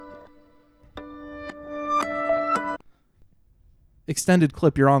Extended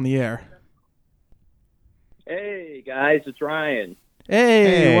Clip, you're on the air. Hey, guys, it's Ryan.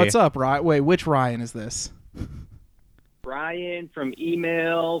 Hey, what's up, Ryan? Wait, which Ryan is this? Ryan from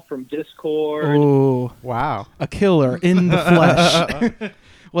email, from Discord. Oh, wow. A killer in the flesh.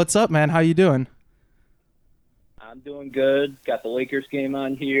 What's up, man? How you doing? I'm doing good. Got the Lakers game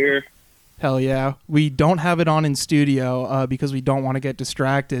on here. Hell yeah. We don't have it on in studio because we don't want to get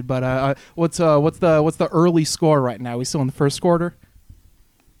distracted. But what's the early score right now? We still in the first quarter?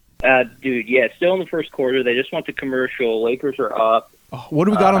 Dude, yeah, still in the first quarter. They just went to commercial. Lakers are up. Oh, what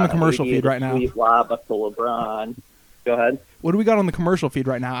do we got on the commercial we feed right now? Sweet lob up to LeBron. Go ahead. What do we got on the commercial feed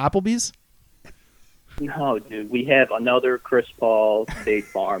right now? Applebee's? No, dude, we have another Chris Paul State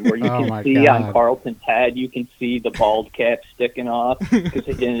Farm where you Oh can my see God. on Carlton's head, you can see the bald cap sticking off because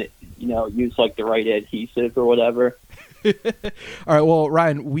they didn't, use like the right adhesive or whatever. All right, well,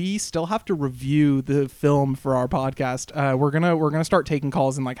 Ryan, we still have to review the film for our podcast. We're gonna start taking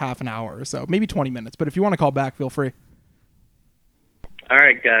calls in like half an hour or so, maybe 20 minutes. But if you want to call back, feel free. All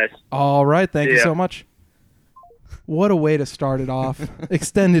right, guys. All right, thank you Yeah. so much. What a way to start it off.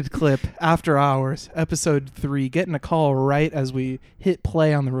 Extended Clip, After Hours, Episode 3, getting a call right as we hit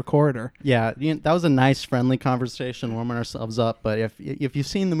play on the recorder. Yeah, that was a nice, friendly conversation, warming ourselves up. But if you've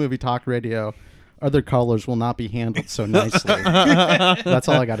seen the movie Talk Radio, other callers will not be handled so nicely. That's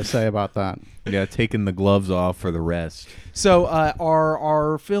all I got to say about that. Yeah, taking the gloves off for the rest. So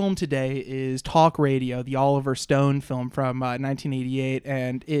our film today is Talk Radio, the Oliver Stone film from 1988,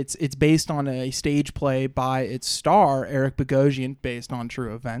 and it's based on a stage play by its star, Eric Bogosian, based on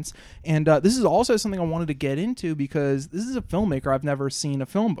true events. And this is also something I wanted to get into because this is a filmmaker I've never seen a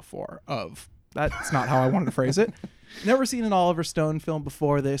film before of. That's not how I wanted to phrase it. Never seen an Oliver Stone film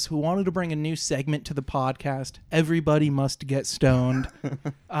before this, who wanted to bring a new segment to the podcast. Everybody must get stoned.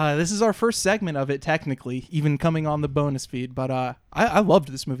 This is our first segment of it, technically, even coming on the bonus feed. But I loved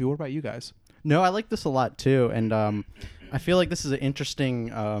this movie. What about you guys? No, I like this a lot too, and I feel like this is an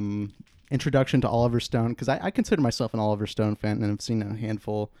interesting introduction to Oliver Stone because I consider myself an Oliver Stone fan and I've seen a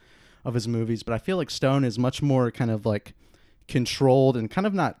handful of his movies, but I feel like Stone is much more kind of like controlled and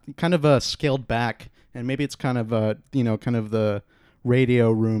kind of scaled back, and maybe it's kind of the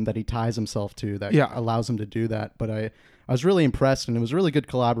radio room that he ties himself to that allows him to do that. But I was really impressed, and it was really good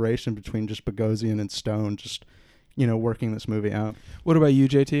collaboration between just Bogosian and Stone, just working this movie out. What about you,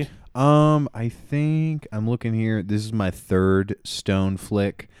 JT? I think I'm looking here. This is my third Stone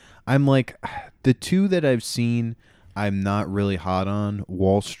flick. I'm like, the two that I've seen, I'm not really hot on,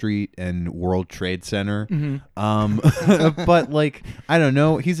 Wall Street and World Trade Center. Mm-hmm. But like, I don't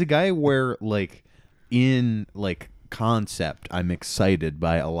know. He's a guy where like in like concept, I'm excited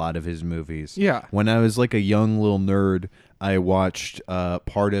by a lot of his movies. Yeah. When I was like a young little nerd, I watched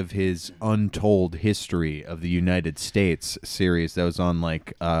part of his Untold History of the United States series that was on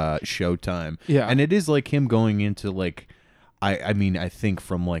like Showtime. Yeah. And it is like him going into like, I mean, I think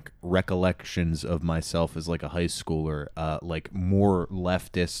from like recollections of myself as like a high schooler, like more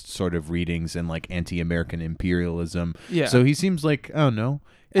leftist sort of readings and like anti-American imperialism. Yeah. So he seems like, I don't know.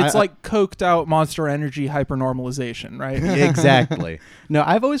 It's like coked out Monster Energy hypernormalization, right? Exactly. No,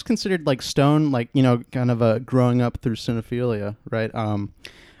 I've always considered like Stone, like, kind of a growing up through cinephilia, right? I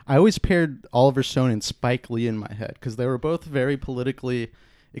always paired Oliver Stone and Spike Lee in my head because they were both very politically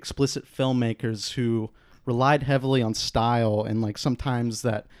explicit filmmakers who relied heavily on style, and like sometimes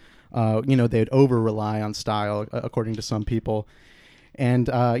that, they'd over rely on style, according to some people. And,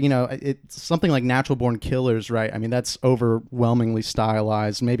 it's something like Natural Born Killers, right? I mean, that's overwhelmingly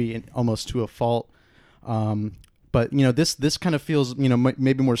stylized, maybe almost to a fault. But, this kind of feels,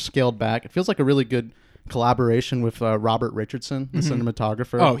 maybe more scaled back. It feels like a really good collaboration with Robert Richardson, the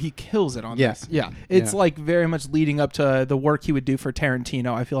cinematographer. Oh, he kills it on this. Yeah. It's like very much leading up to the work he would do for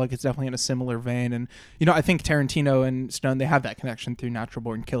Tarantino. I feel like it's definitely in a similar vein. And, I think Tarantino and Stone, they have that connection through Natural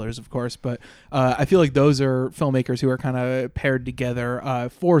Born Killers, of course. But I feel like those are filmmakers who are kind of paired together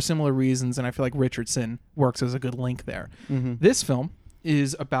for similar reasons. And I feel like Richardson works as a good link there. Mm-hmm. This film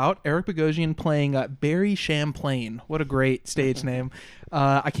is about Eric Bogosian playing Barry Champlain. What a great stage name.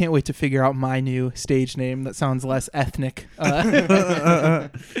 I can't wait to figure out my new stage name that sounds less ethnic. Not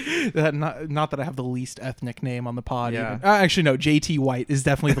that I have the least ethnic name on the pod. Yeah. Actually, no, JT White is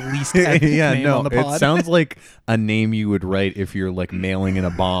definitely the least ethnic name on the pod. It sounds like a name you would write if you're like mailing in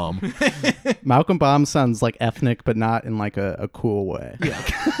a bomb. Malcolm Baum sounds like ethnic, but not in like a cool way. Yeah.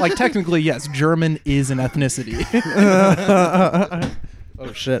 Like technically, yes, German is an ethnicity.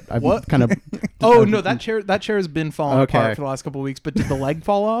 Oh shit! I've What? kind of. Oh no, that chair has been falling Okay. apart for the last couple of weeks. But did the leg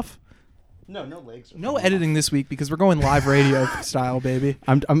fall off? No legs. No editing this week because we're going live radio style, baby.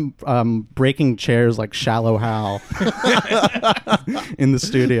 I'm breaking chairs like Shallow Hal in the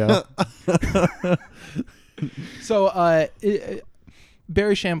studio. So,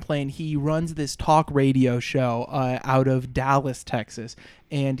 Barry Champlain, he runs this talk radio show out of Dallas, Texas,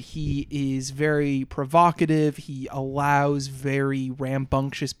 and he is very provocative. He allows very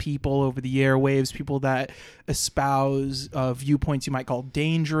rambunctious people over the airwaves, people that espouse viewpoints you might call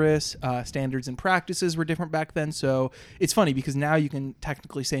dangerous. Standards and practices were different back then, so it's funny because now you can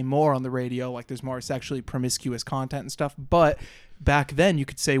technically say more on the radio, like there's more sexually promiscuous content and stuff, but back then you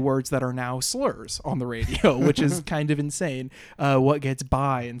could say words that are now slurs on the radio, which is kind of insane what gets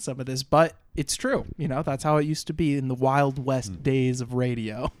by in some of this, but it's true. That's how it used to be in the Wild West days of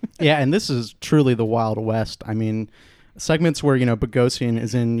radio. Yeah, and this is truly the Wild West. I mean, segments where, Bogosian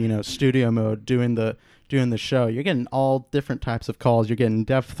is in, studio mode doing the show, you're getting all different types of calls. You're getting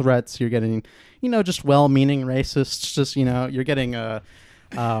death threats. You're getting, just well-meaning racists. Just, you're getting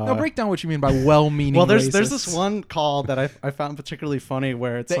now break down what you mean by well-meaning. Well, there's racists. this one call that I found particularly funny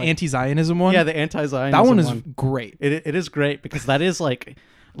where it's the anti-Zionism one. Yeah, the anti-Zionism. That one is great. It is great because that is like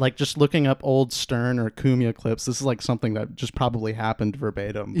just looking up old Stern or Cumia clips. This is like something that just probably happened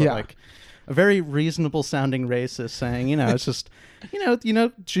verbatim. But like a very reasonable sounding racist saying, it's just,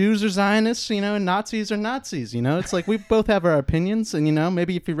 Jews are Zionists, and Nazis are Nazis. It's like we both have our opinions, and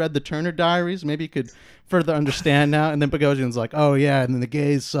maybe if you read the Turner Diaries, maybe you could further understand now. And then Bogosian's like, oh yeah, and then the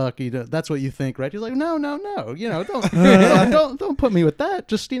gays suck. That's what you think, right? He's like, no, don't put me with that.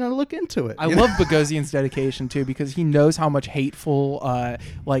 Just look into it. I love Bogosian's dedication too because he knows how much hateful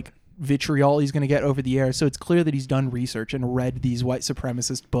vitriol he's going to get over the air, so it's clear that he's done research and read these white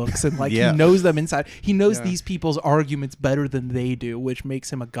supremacist books and he knows them inside. He knows these people's arguments better than they do, which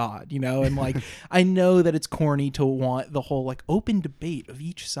makes him a god, and I know that it's corny to want the whole open debate of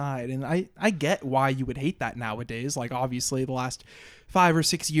each side, and I get why you would hate that nowadays, obviously the last 5 or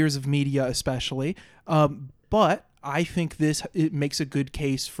 6 years of media especially, but I think it makes a good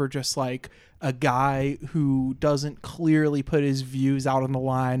case for just a guy who doesn't clearly put his views out on the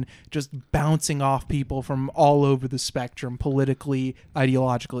line, just bouncing off people from all over the spectrum, politically,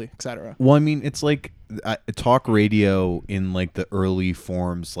 ideologically, etc. Well, I mean, it's talk radio in the early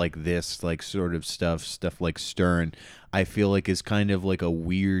forms like this, sort of stuff like Stern, I feel like is kind of a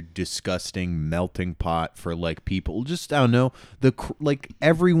weird, disgusting melting pot for people. Just, I don't know,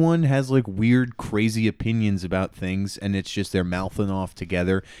 everyone has weird, crazy opinions about things, and it's just they're mouthing off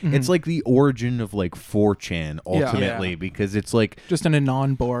together. Mm-hmm. It's the origin of 4chan ultimately, because it's just an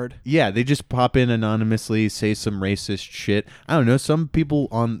anon board. Yeah, they just pop in anonymously, say some racist shit. I don't know. Some people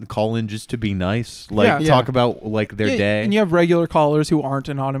call in just to be nice, talk about their day. And you have regular callers who aren't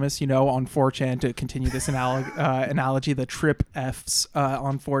anonymous, on 4chan, to continue this analogy. The trip Fs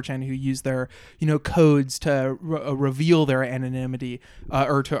on 4chan who use their codes to reveal their anonymity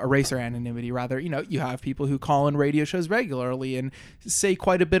or to erase their anonymity rather. You have people who call in radio shows regularly and say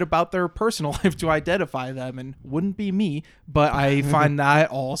quite a bit about their personal life to identify them, and wouldn't be me, but I find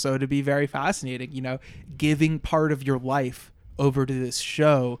that also to be very fascinating. Giving part of your life over to this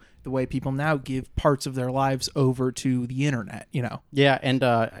show the way people now give parts of their lives over to the internet, Yeah, and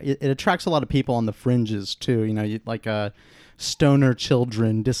it attracts a lot of people on the fringes too. Stoner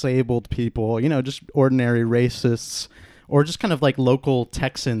children, disabled people, just ordinary racists, or just kind of local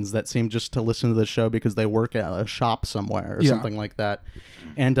Texans that seem just to listen to the show because they work at a shop somewhere or something like that.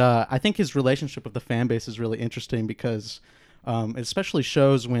 And I think his relationship with the fan base is really interesting because it especially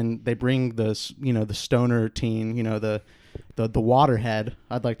shows when they bring the stoner teen, the waterhead,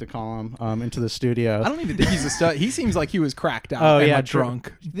 I'd like to call him, into the studio. I don't even think he's a stoner. He seems like he was cracked out and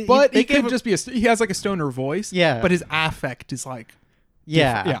drunk. He could just be he has a stoner voice. Yeah. But his affect is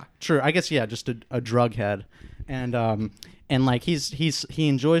yeah, true. I guess just a drug head, and he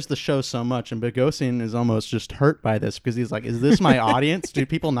enjoys the show so much, and Bogosian is almost just hurt by this because he's like, is this my audience? Do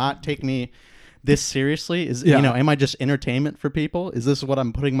people not take me this seriously? Am I just entertainment for people? Is this what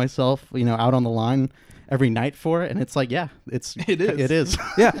I'm putting myself out on the line every night for? And it's it is.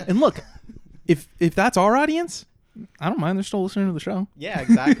 Yeah. And look, if that's our audience, I don't mind. They're still listening to the show. Yeah,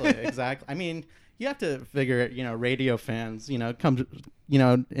 exactly. I mean, you have to figure, radio fans, come,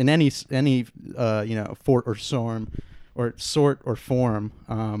 in any fort or storm or sort or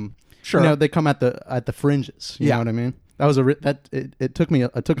form. Sure. They come at the fringes. You know what I mean? That was it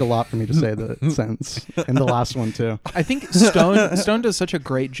took a lot for me to say the sentence, and the last one too. I think Stone does such a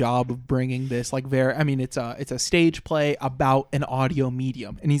great job of bringing this it's a stage play about an audio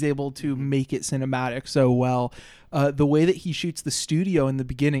medium, and he's able to make it cinematic so well. the way that he shoots the studio in the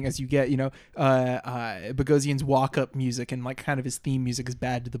beginning, as you get, Bogosian's walk-up music and like kind of his theme music is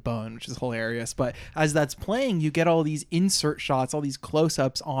Bad to the Bone, which is hilarious. But as that's playing, you get all these insert shots, all these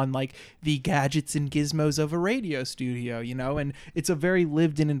close-ups on like the gadgets and gizmos of a radio studio, and it's a very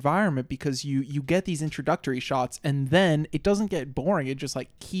lived-in environment because you get these introductory shots, and then it doesn't get boring. It just like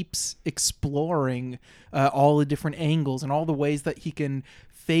keeps exploring all the different angles and all the ways that he can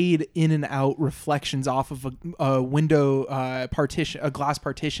fade in and out reflections off of a window partition, a glass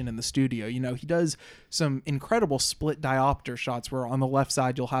partition in the studio. He does some incredible split diopter shots where on the left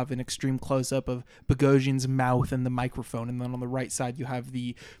side you'll have an extreme close-up of Bogosian's mouth and the microphone, and then on the right side you have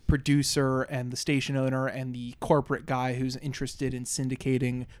the producer and the station owner and the corporate guy who's interested in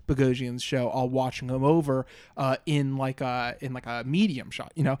syndicating Bogosian's show, all watching him over in like a medium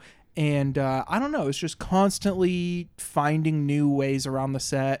shot, And I don't know, it's just constantly finding new ways around the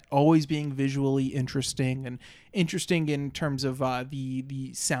set, always being visually interesting, and interesting in terms of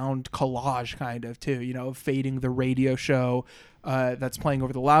the sound collage kind of too, fading the radio show that's playing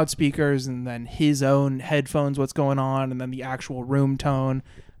over the loudspeakers, and then his own headphones, what's going on, and then the actual room tone.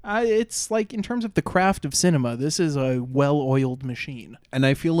 It's like, in terms of the craft of cinema, this is a well-oiled machine. And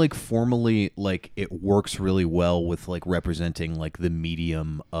I feel like formally, like, it works really well with like representing like the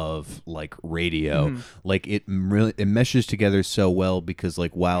medium of like radio. Like it meshes together so well because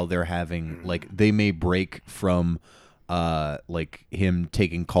like while they're having like, they may break from like him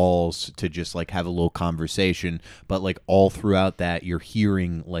taking calls to just like have a little conversation, but like all throughout that you're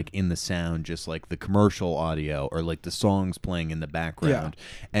hearing like in the sound just like the commercial audio or like the songs playing in the background.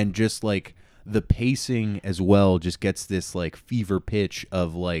 And just like the pacing as well just gets this like fever pitch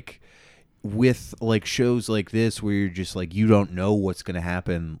of like, with like shows like this where you're just like, you don't know what's going to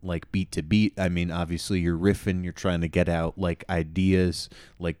happen like beat to beat. I mean, obviously you're riffing, you're trying to get out like ideas,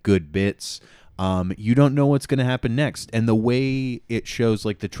 like good bits. You don't know what's going to happen next. And the way it shows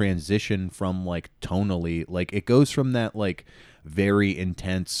like the transition from like tonally, like it goes from that like very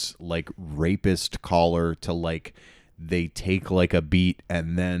intense like rapist caller to like they take like a beat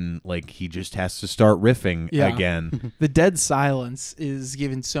and then like he just has to start riffing again. The dead silence is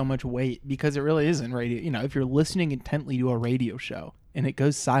given so much weight because it really isn't radio. If you're listening intently to a radio show and it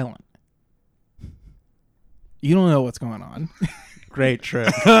goes silent, you don't know what's going on. Great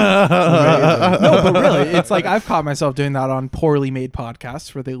trick. No, but really, it's like I've caught myself doing that on poorly made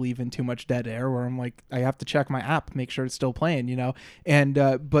podcasts where they leave in too much dead air, where I'm like, I have to check my app, make sure it's still playing, And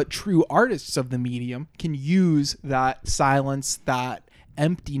but true artists of the medium can use that silence, that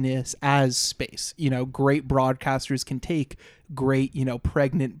emptiness as space. Great broadcasters can take great,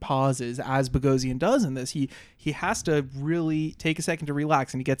 pregnant pauses, as Bogosian does in this. He has to really take a second to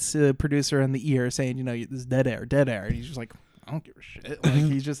relax, and he gets the producer in the ear saying, this is dead air, and he's just like, I don't give a shit.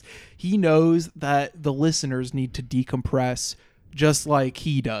 Like he knows that the listeners need to decompress just like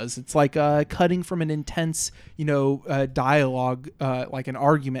he does. It's like cutting from an intense, dialogue, like an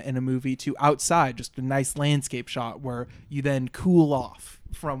argument in a movie, to outside, just a nice landscape shot where you then cool off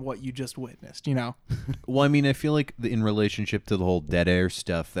from what you just witnessed, Well, I mean, I feel like in relationship to the whole dead air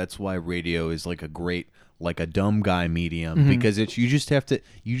stuff, that's why radio is like a great, like a dumb guy medium, because it's,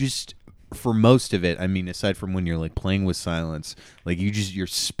 for most of it, I mean, aside from when you're like playing with silence, like you're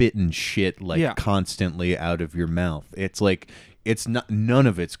spitting shit like constantly out of your mouth. It's like, it's not, none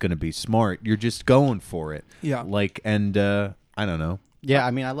of it's going to be smart. You're just going for it. Yeah. Like, and I don't know. Yeah.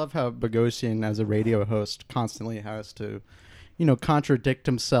 I mean, I love how Bogosian as a radio host constantly has to, contradict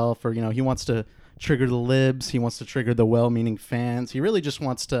himself, or, he wants to trigger the libs. He wants to trigger the well-meaning fans. He really just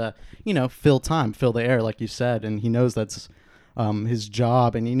wants to, fill the air, like you said. And he knows that's his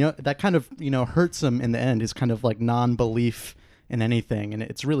job, and that kind of hurts him in the end, his kind of like non-belief in anything, and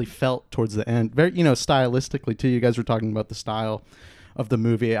it's really felt towards the end, very stylistically too. You guys were talking about the style of the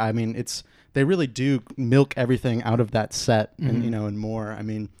movie. I mean, they really do milk everything out of that set, and and more. I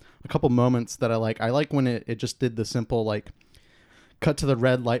mean, a couple moments that I like when it just did the simple like cut to the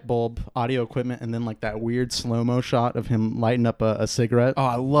red light bulb audio equipment, and then like that weird slow-mo shot of him lighting up a cigarette. Oh,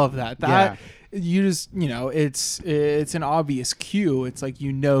 I love that. You just, it's an obvious cue. It's like,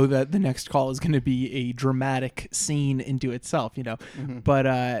 that the next call is going to be a dramatic scene into itself,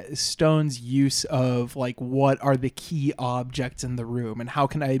 But Stone's use of like, what are the key objects in the room and how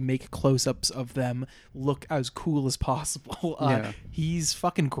can I make close-ups of them look as cool as possible? He's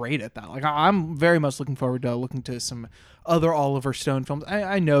fucking great at that. Like, I'm very much looking forward to looking to some other Oliver Stone films.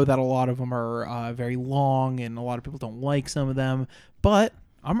 I know that a lot of them are very long and a lot of people don't like some of them, but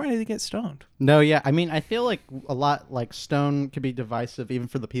I'm ready to get stoned. No, yeah. I mean, I feel like a lot like Stone could be divisive even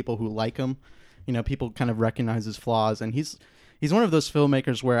for the people who like him. People kind of recognize his flaws, and he's he's one of those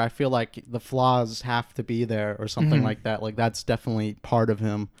filmmakers where I feel like the flaws have to be there or something like that. Like that's definitely part of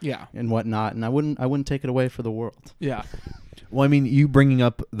him, Yeah. and whatnot. And I wouldn't take it away for the world. Yeah. Well, I mean, you bringing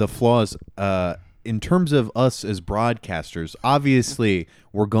up the flaws in terms of us as broadcasters, obviously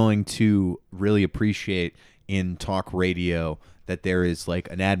we're going to really appreciate in talk radio that there is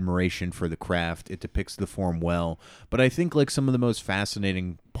like an admiration for the craft. It depicts the form well. But I think like some of the most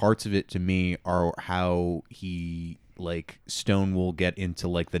fascinating parts of it to me are how Stone will get into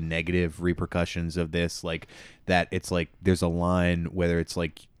like the negative repercussions of this, like that it's like there's a line, whether it's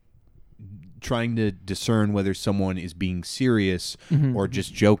like trying to discern whether someone is being serious or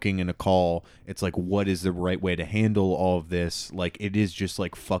just joking in a call. It's like, what is the right way to handle all of this? Like, it is just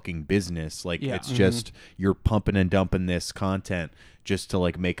like fucking business. Like, it's just you're pumping and dumping this content just to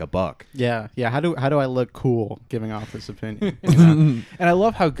like make a buck. Yeah. How do I look cool giving off this opinion? And I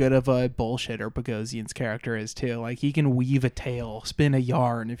love how good of a bullshitter Bogosian's character is too. Like he can weave a tale, spin a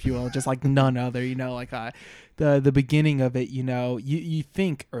yarn, if you will, just like none other. You know, like the beginning of it. You know, you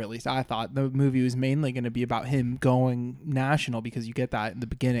think, or at least I thought, the movie was mainly going to be about him going national because you get that in the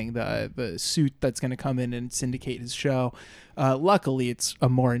beginning, the suit that's going to come in and syndicate his show. Luckily, it's a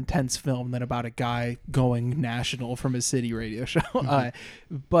more intense film than about a guy going national from his city radio show.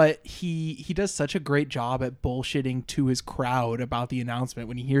 But he does such a great job at bullshitting to his crowd about the announcement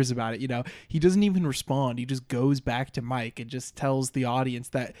when he hears about it. You know, he doesn't even respond. He just goes back to Mike and just tells the audience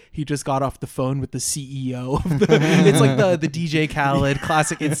that he just got off the phone with the CEO of it's like the DJ Khaled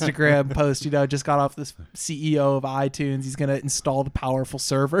classic Instagram post. You know, just got off this CEO of iTunes. He's gonna install the powerful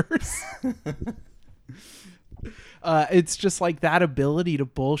servers. It's just like that ability to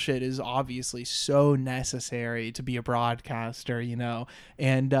bullshit is obviously so necessary to be a broadcaster, you know,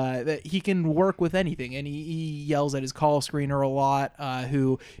 and that he can work with anything. And he yells at his call screener a lot,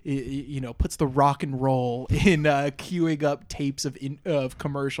 who, you know, puts the rock and roll in queuing up tapes of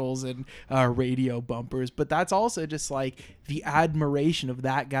commercials and radio bumpers. But that's also just like the admiration of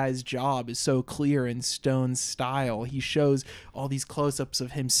that guy's job is so clear in Stone's style. He shows all these close-ups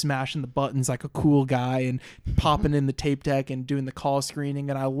of him smashing the buttons like a cool guy and popping in the tape deck and doing the call screening.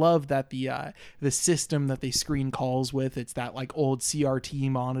 And I love that the system that they screen calls with, it's that like old CRT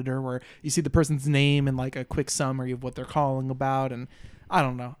monitor where you see the person's name and like a quick summary of what they're calling about. And I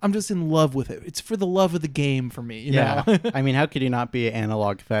don't know, I'm just in love with it. It's for the love of the game for me, you know? I mean, how could you not be an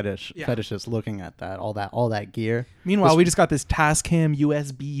analog fetishist looking at that, all that gear? Meanwhile, we just got this Tascam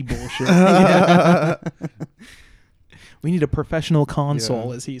USB bullshit. We need a professional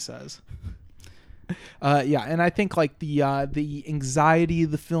console, as he says. And I think like the anxiety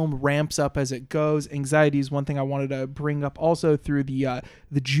of the film ramps up as it goes. Anxiety is one thing I wanted to bring up also through the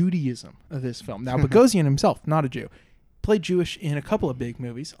Judaism of this film. Now, Bogosian himself, not a Jew, played Jewish in a couple of big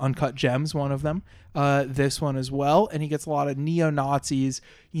movies. Uncut Gems, one of them. This one as well. And he gets a lot of neo-Nazis,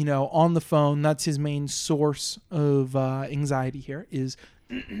 you know, on the phone. That's his main source of anxiety here is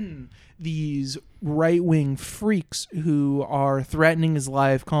these right-wing freaks who are threatening his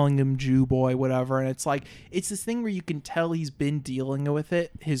life, calling him Jew boy, whatever. And it's like, it's this thing where you can tell he's been dealing with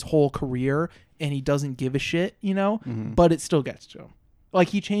it his whole career and he doesn't give a shit, you know, but it still gets to him. Like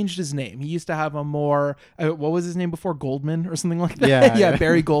he changed his name. He used to have a more, what was his name before? Goldman or something like that? Yeah,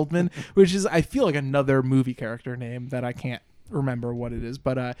 Barry Goldman, which is, I feel like another movie character name that I can't remember what it is,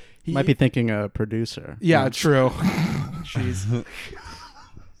 but he might be thinking a producer. Yeah, true. Jeez.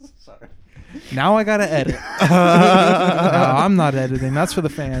 Sorry. Now I gotta edit. No, I'm not editing. That's for the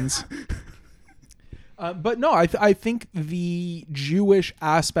fans. But no, I think the Jewish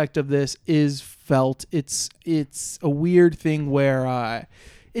aspect of this is felt. It's a weird thing where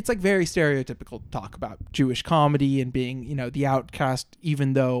it's like very stereotypical to talk about Jewish comedy and being, you know, the outcast,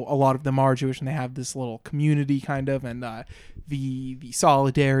 even though a lot of them are Jewish and they have this little community kind of, and the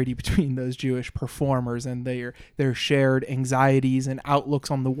solidarity between those Jewish performers and their shared anxieties and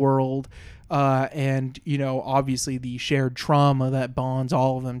outlooks on the world. And, you know, obviously the shared trauma that bonds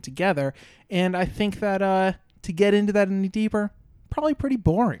all of them together. And I think that to get into that any deeper, probably pretty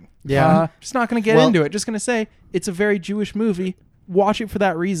boring. Yeah. Just not going to get into it. Just going to say it's a very Jewish movie. Watch it for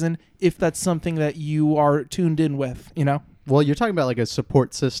that reason if that's something that you are tuned in with, you know? Well, you're talking about like a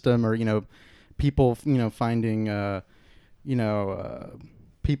support system or, you know, people, you know, finding,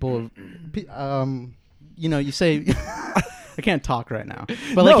 people, you know, you say... I can't talk right now.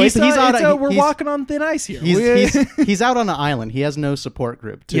 But like he's out. We're walking on thin ice here. He's out on an island. He has no support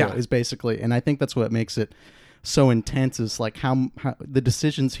group too. Yeah. Is basically, and I think that's what makes it so intense. Is like how the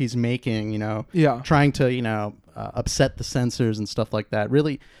decisions he's making. You know, trying to upset the censors and stuff like that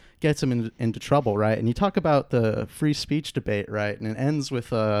really gets him into trouble, right? And you talk about the free speech debate, right? And it ends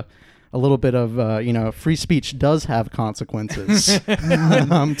with a little bit of free speech does have consequences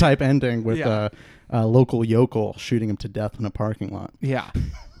type ending with a local yokel shooting him to death in a parking lot. Yeah.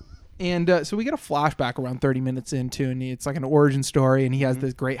 And so we get a flashback around 30 minutes into, and it's like an origin story, and he has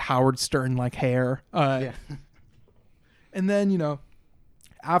this great Howard Stern like hair. And then,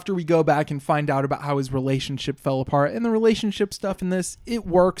 after we go back and find out about how his relationship fell apart, and the relationship stuff in this, it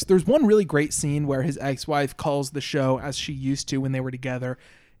works. There's one really great scene where his ex-wife calls the show as she used to when they were together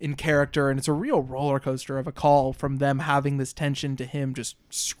in character, and it's a real roller coaster of a call from them having this tension to him just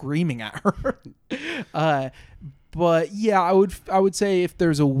screaming at her. But yeah, I would say if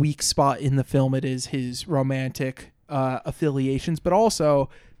there's a weak spot in the film, it is his romantic affiliations, but also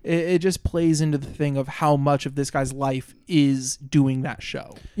it just plays into the thing of how much of this guy's life is doing that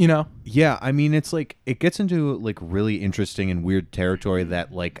show, Yeah, I mean, it's like it gets into like really interesting and weird territory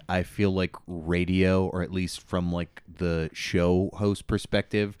that like I feel like radio, or at least from like the show host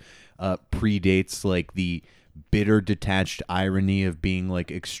perspective, predates like the bitter detached irony of being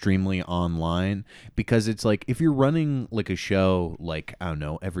like extremely online, because it's like if you're running like a show like I don't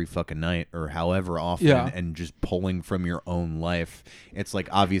know every fucking night or however often and just pulling from your own life, it's like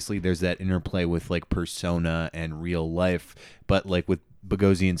obviously there's that interplay with like persona and real life, but like with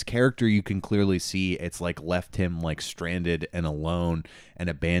Bogosian's character you can clearly see it's like left him like stranded and alone and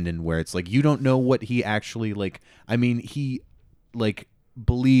abandoned, where it's like you don't know what he actually like. I mean, he like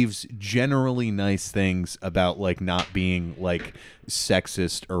believes generally nice things about like not being like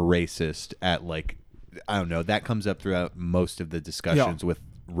sexist or racist at like I don't know, that comes up throughout most of the discussions with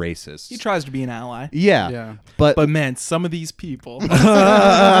racists. He tries to be an ally. Yeah. But man, some of these people. But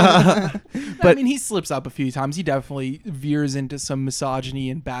I mean, he slips up a few times. He definitely veers into some misogyny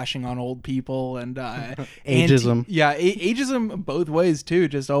and bashing on old people and ageism. Ageism both ways too.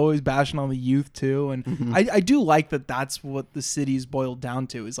 Just always bashing on the youth too. And I do like that. That's what the city's boiled down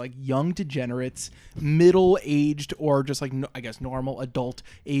to, is like young degenerates, middle-aged, or just like I guess normal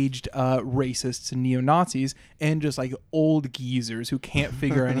adult-aged racists and neo-Nazis, and just like old geezers who can't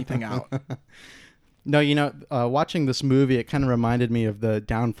figure anything out. No, watching this movie, it kind of reminded me of the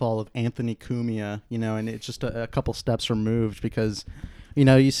downfall of Anthony Cumia, and it's just a couple steps removed, because,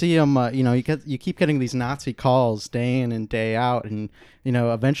 you see him, you keep getting these Nazi calls day in and day out, and,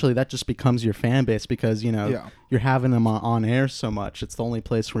 eventually that just becomes your fan base because, you're having them on air so much. It's the only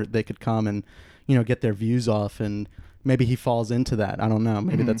place where they could come and, get their views off, and maybe he falls into that. I don't know.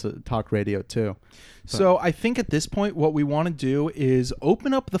 Maybe that's a talk radio too. So I think at this point, what we want to do is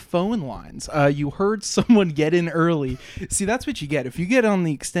open up the phone lines. You heard someone get in early. See, that's what you get. If you get on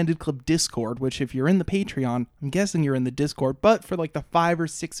the Extended Clip Discord, which if you're in the Patreon, I'm guessing you're in the Discord, but for like the 5 or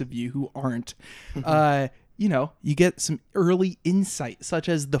 6 of you who aren't, you get some early insight, such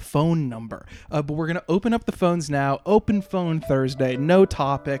as the phone number. But we're going to open up the phones now. Open Phone Thursday. No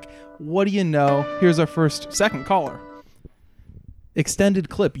topic. What do you know? Here's our second caller. Extended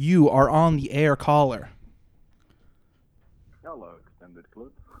Clip, you are on the air, caller. Hello, Extended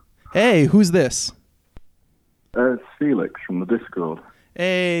Clip. Hey, who's this? It's Felix from the Discord.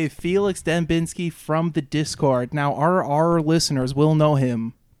 Hey, Felix Dembinski from the Discord. Now, our listeners will know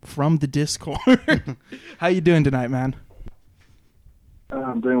him from the Discord. How you doing tonight, man?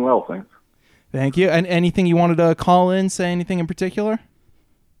 I'm doing well, thanks. Thank you. And anything you wanted to call in, say anything in particular?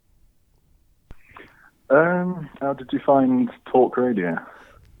 How did you find Talk Radio?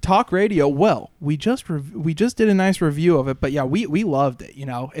 Talk Radio, well, we just did a nice review of it, but yeah, we loved it.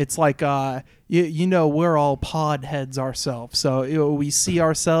 It's like we're all pod heads ourselves, so we see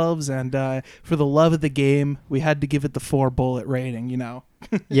ourselves, and for the love of the game, we had to give it the 4-bullet rating.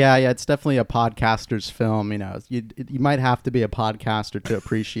 Yeah, it's definitely a podcaster's film. You might have to be a podcaster to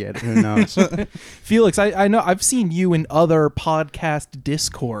appreciate it. Who knows? Felix, I know I've seen you in other podcast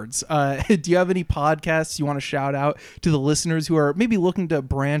Discords. Do you have any podcasts you want to shout out to the listeners who are maybe looking to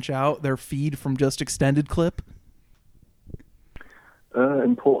branch out their feed from just Extended Clip?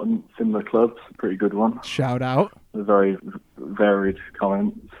 Important Cinema Club's a pretty good one. Shout out. Very varied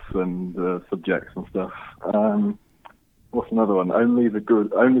comments and subjects and stuff. What's another one? Only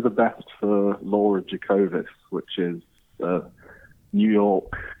the Best for Laura Jacobis, which is New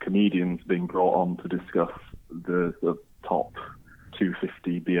York comedians being brought on to discuss the top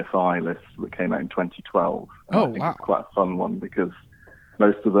 250 BFI lists that came out in 2012. Oh, I think wow. It's quite a fun one because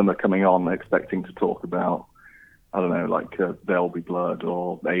most of them are coming on expecting to talk about, I don't know, like They'll Be Blood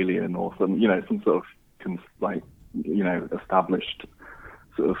or Alien or some sort of established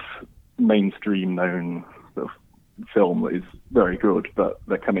sort of mainstream known sort of film that is very good, but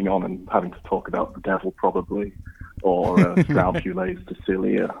they're coming on and having to talk about the devil probably, or Stroud Pulet's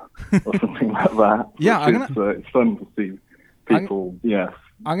Cecilia or something like that. Yeah, it's fun to see people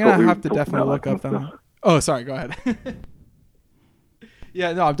I'm gonna But we have to talked definitely about look that up kind of that. stuff. Oh, sorry. Go ahead.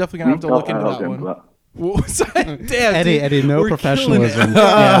 Yeah, no, I'm definitely gonna have to look into I'll that get one. that. Whoa, sorry, damn, Eddie, dude, no we're killing it. professionalism.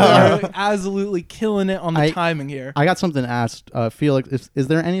 Yeah. We're absolutely killing it on the timing here. I got something asked. Felix, is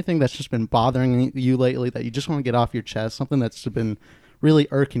there anything that's just been bothering you lately that you just want to get off your chest? Something that's been really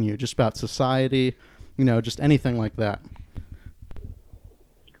irking you, just about society, just anything like that.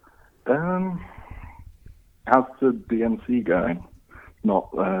 How's the DNC going?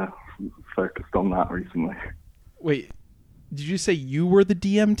 Not focused on that recently. Wait, did you say you were the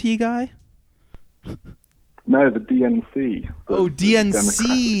DMT guy? No, the DNC. Oh,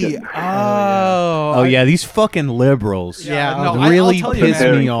 DNC. Oh yeah, these fucking liberals. Yeah, no, I'll really tell you, piss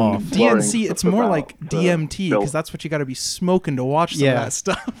man. me off. DNC, it's more like DMT Bill. because that's what you got to be smoking to watch some Yeah. of that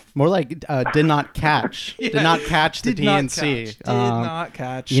stuff. More like did not catch. Yeah. Did not catch the Did not DNC. catch. Did not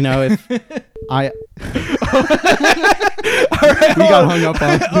catch. If I we got hung up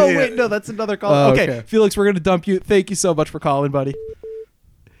on. Oh wait, no, that's another call. Oh, okay. okay. Felix, we're gonna dump you. Thank you so much for calling, buddy.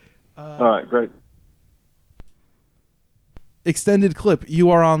 All right, great. Extended clip.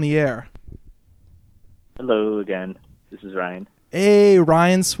 You are on the air. Hello again. This is Ryan. Hey,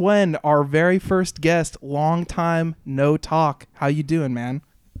 Ryan Swen, our very first guest. Long time no talk. How you doing, man?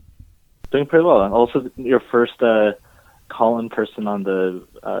 Doing pretty well. And also, your first call-in person on the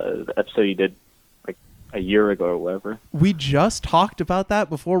episode you did like a year ago or whatever. We just talked about that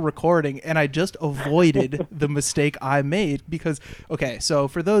before recording, and I just avoided the mistake I made because, okay, so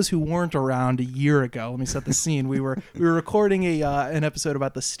for those who weren't around a year ago, let me set the scene. We were recording an episode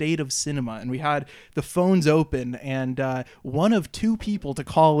about the state of cinema, and we had the phones open, and one of two people to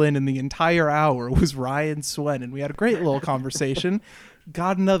call in the entire hour was Ryan Swen, and we had a great little conversation.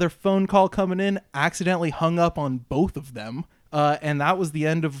 Got another phone call coming in, accidentally hung up on both of them. And that was the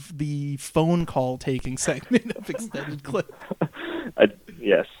end of the phone call taking segment of Extended Clip.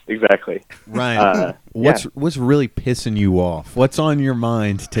 Yes, exactly. Ryan, what's really pissing you off? What's on your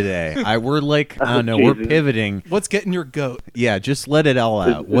mind today? We're like, I don't know, we're Jesus. pivoting. What's getting your goat? Yeah, just let it all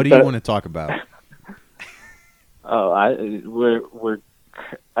out. What do you want to talk about? Oh, I don't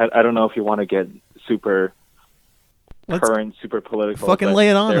know if you want to get super current, super political. Fucking but lay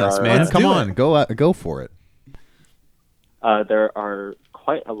it on there us, are, man. Come do on, it. go for it. There are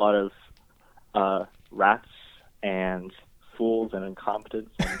quite a lot of rats and fools and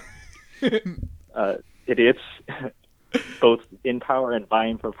incompetents and idiots, both in power and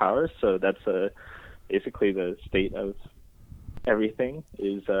vying for power. So that's basically the state of everything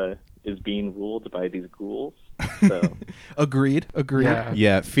is being ruled by these ghouls. So Agreed. Yeah.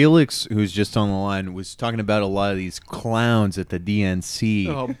 Yeah, Felix, who's just on the line, was talking about a lot of these clowns at the DNC.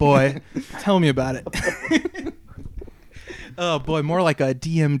 Oh, boy. Tell me about it. Oh, boy. More like a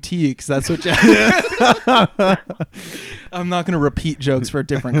DMT because that's what you... I'm not going to repeat jokes for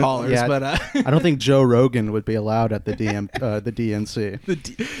different callers, Yeah, but... I don't think Joe Rogan would be allowed at the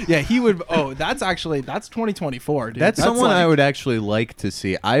DNC. Yeah, he would... Oh, that's 2024, dude. That's someone like, I would actually like to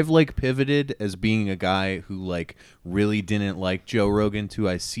see. I've pivoted as being a guy who really didn't like Joe Rogan to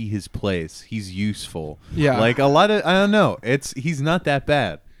I see his place. He's useful. Yeah. A lot of I don't know. He's not that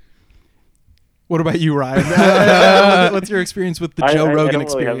bad. What about you, Ryan? What's your experience with the Joe Rogan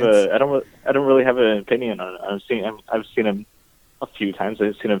experience? I don't really have an opinion on it. I've seen him a few times.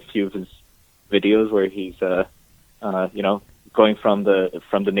 I've seen a few of his videos where he's going from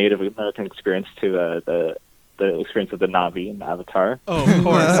the Native American experience to the experience of the Na'vi in Avatar. Oh, of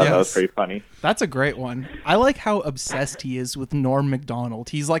course, That was yes. pretty funny. That's a great one. I like how obsessed he is with Norm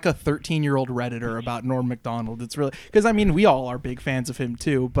Macdonald. He's like a 13-year-old Redditor about Norm Macdonald. It's really because we all are big fans of him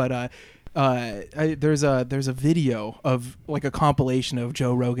too. But there's a video of a compilation of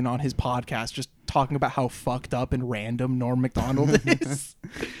Joe Rogan on his podcast just talking about how fucked up and random Norm Macdonald is,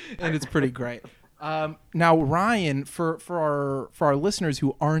 and it's pretty great. Now, Ryan, for our listeners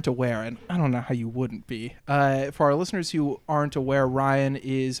who aren't aware, and I don't know how you wouldn't be, for our listeners who aren't aware, Ryan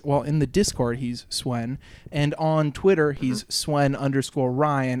is, in the Discord, he's Swen, and on Twitter, he's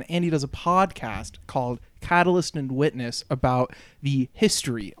Swen_Ryan, and he does a podcast called Catalyst and Witness about the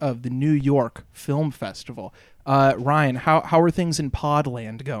history of the New York Film Festival. Ryan, how are things in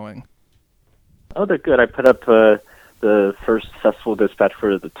Podland going? Oh, they're good. I put up the first festival dispatch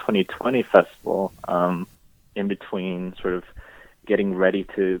for the 2020 festival in between sort of getting ready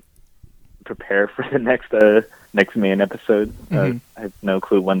to prepare for the next main episode. Mm-hmm. I have no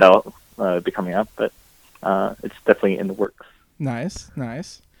clue when that'll be coming up, but it's definitely in the works. Nice.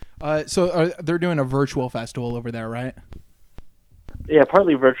 So they're doing a virtual festival over there, right? Yeah,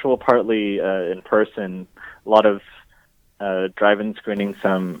 partly virtual, partly in person. A lot of drive-in screenings,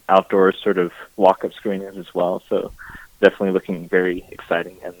 some outdoor sort of walk-up screenings as well. So definitely looking very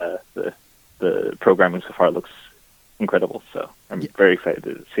exciting, and the programming so far looks incredible. So I'm very excited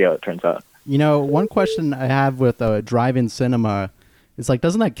to see how it turns out. You know, one question I have with drive-in cinema is like,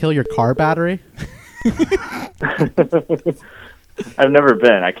 doesn't that kill your car battery? I've never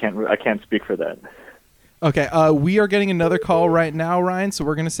been. I can't speak for that. Okay, we are getting another call right now, Ryan, so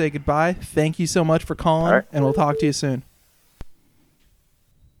we're going to say goodbye. Thank you so much for calling, All right. and we'll talk to you soon.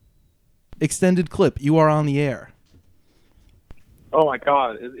 Extended Clip, you are on the air. Oh my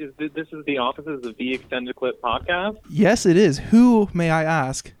God! This is the offices of the Extended Clip podcast? Yes, it is. Who, may I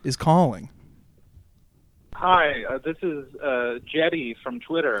ask, is calling? Hi, this is Jetty from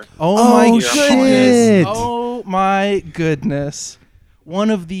Twitter. Oh my shit. goodness! Oh my goodness! One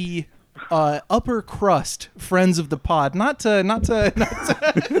of the upper crust friends of the pod. Not to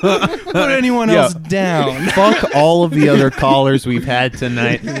put anyone else down. Fuck all of the other callers we've had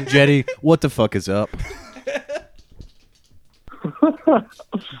tonight. Jetty, what the fuck is up?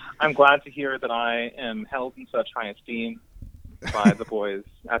 I'm glad to hear that I am held in such high esteem by the boys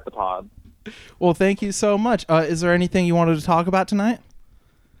at the pod. Well, thank you so much. Is there anything you wanted to talk about tonight?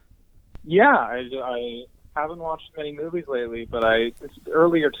 Yeah, I haven't watched many movies lately, but I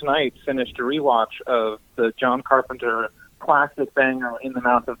earlier tonight finished a rewatch of the John Carpenter classic banger In the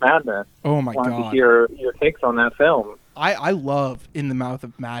Mouth of Madness. Oh my Wanted to god! hear your takes on that film. I love In the Mouth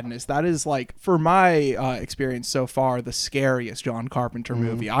of Madness. That is, like, for my experience so far, the scariest John Carpenter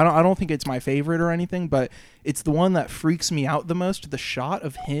movie. I don't think it's my favorite or anything, but it's the one that freaks me out the most. The shot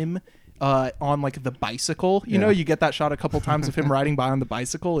of him on, like, the bicycle. You know, you get that shot a couple times of him riding by on the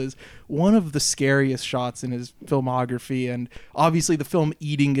bicycle is one of the scariest shots in his filmography. And obviously the film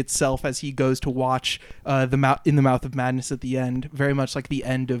eating itself as he goes to watch In the Mouth of Madness at the end, very much like the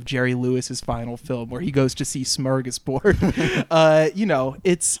end of Jerry Lewis's final film where he goes to see Smorgasbord. You know,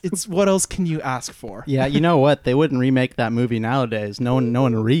 it's what else can you ask for? Yeah, you know what? They wouldn't remake that movie nowadays. No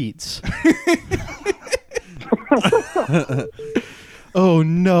one reads. Oh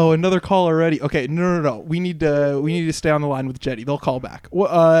no, another call already. Okay, no. We need to stay on the line with Jetty. They'll call back.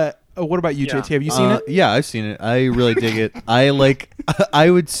 What about you, JT? Have you seen it? Yeah, I've seen it. I really dig it. I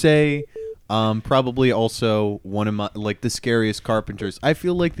would say probably also one of my, like, the scariest Carpenters. I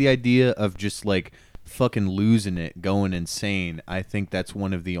feel like the idea of just, like, fucking losing it, going insane, I think that's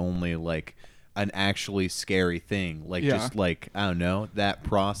one of the only, like, an actually scary thing. Like, just, like, I don't know, that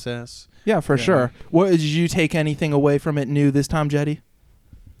process. Yeah, for sure. What did you take anything away from it new this time, Jetty?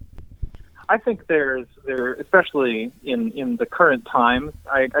 I think there, especially in the current times,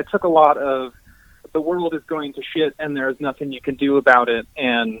 I took a lot of the world is going to shit and there's nothing you can do about it,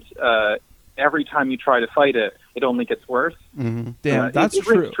 and every time you try to fight it, it only gets worse. Mm-hmm. Damn, that's it's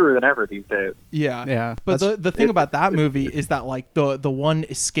true. truer than ever these days. Yeah. But the thing about that movie is that, like, the one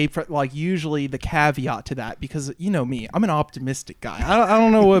escape, like, usually the caveat to that, because you know me, I'm an optimistic guy. I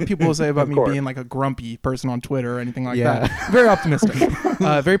don't know what people will say about me being like a grumpy person on Twitter or anything like that. Very optimistic,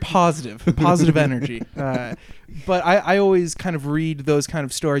 very positive energy. But I always kind of read those kind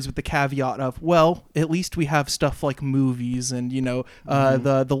of stories with the caveat of, well, at least we have stuff like movies and, you know,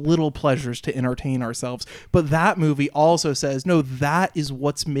 the little pleasures to entertain ourselves. But that movie also says, no, that is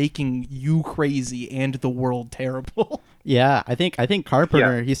what's making you crazy and the world terrible. Yeah, I think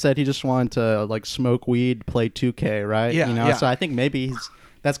Carpenter, he said he just wanted to, like, smoke weed, play 2K, right? Yeah, you know, yeah. so I think maybe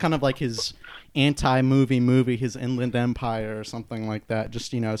that's kind of like his anti-movie, his Inland Empire or something like that.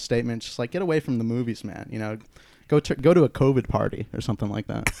 Just, you know, statement, just like, get away from the movies, man. You know, go to a COVID party or something like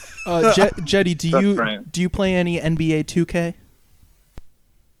that. Jetty, do you play any NBA 2K?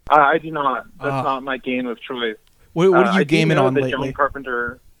 I do not. That's not my game of choice. What are you I gaming do know on that lately? John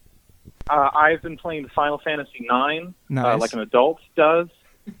Carpenter. I've been playing Final Fantasy IX, Nice. like an adult does.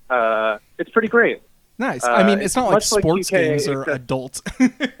 It's pretty great. Nice. I mean, it's not like much like sports 2K, games are except- adult.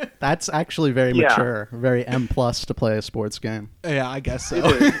 That's actually very Yeah. mature, very M+ to play a sports game Yeah, I guess so.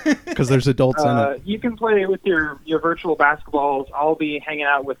 because there's adults in it. You can play with your virtual basketballs. I'll be hanging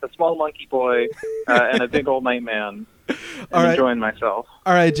out with a small monkey boy and a big old Nightman and All right. enjoying myself.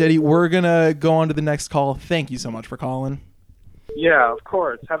 All right, Jetty, we're going to go on to the next call. Thank you so much for calling. Yeah, of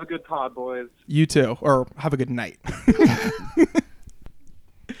course. Have a good pod, boys. You too. Or have a good night.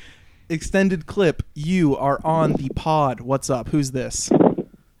 Extended Clip, you are on the pod. What's up? Who's this?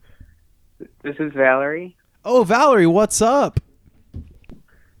 This is Valerie. Oh, Valerie, what's up?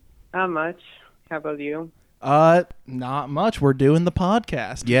 Not much. How about you? Not much. We're doing the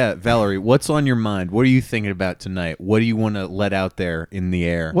podcast. Yeah, Valerie, what's on your mind? What are you thinking about tonight? What do you want to let out there in the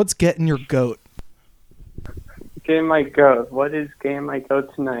air? What's getting your goat? Game My Goat. What is Game My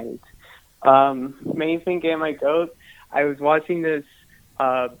Goat tonight? Main thing Game My Goat, I was watching this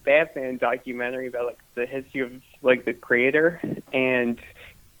Batman documentary about, like, the history of like the creator, and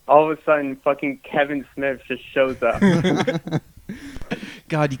all of a sudden, fucking Kevin Smith just shows up.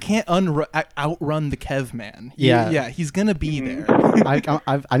 God, you can't outrun the Kev man. Yeah. He's gonna be there.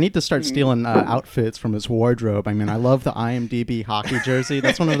 I need to start stealing outfits from his wardrobe. I mean, I love the IMDb hockey jersey.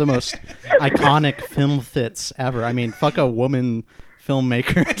 That's one of the most iconic film fits ever. I mean, fuck a woman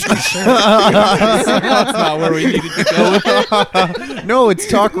filmmaker. That's not where we needed to go with it. No, it's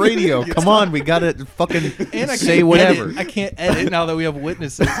talk radio. Come on, we gotta fucking And I say can't whatever. edit. I can't edit now that we have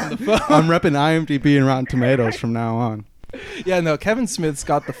witnesses on the phone. I'm repping IMDb and Rotten Tomatoes from now on. Yeah, no, Kevin Smith's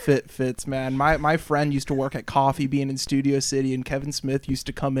got the fits, man. My friend used to work at Coffee Bean in Studio City, and Kevin Smith used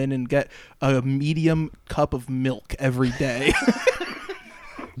to come in and get a medium cup of milk every day.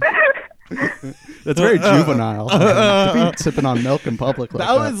 That's very juvenile. To be sipping on milk in public like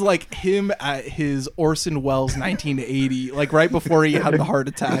That that. was like him at his Orson Welles 1980, like right before he had the heart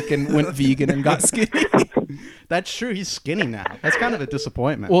attack and went vegan and got skinny. That's true. He's skinny now. That's kind of a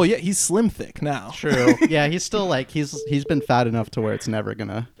disappointment. Well, yeah, he's slim thick now. True. Yeah, he's still like he's been fat enough to where it's never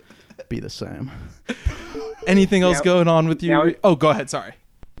gonna be the same. Anything else Now- going on with now- you? Oh, go ahead. Sorry.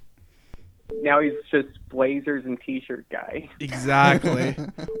 Now he's just blazers and t-shirt guy. Exactly.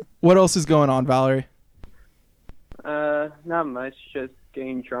 What else is going on, Valerie? Not much. Just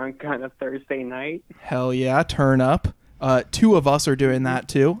getting drunk on a Thursday night. Hell yeah, turn up. Two of us are doing that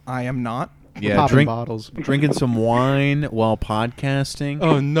too. I am not. Yeah, Popping bottles. drinking some wine while podcasting.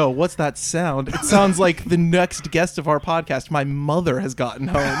 Oh no, what's that sound? It sounds like the next guest of our podcast. My mother has gotten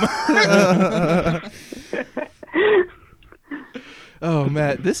home. Oh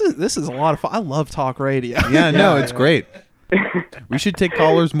man, this is a lot of fun. I love talk radio. Yeah, no, it's great. We should take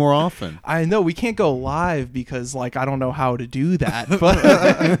callers more often. I know we can't go live because like I don't know how to do that,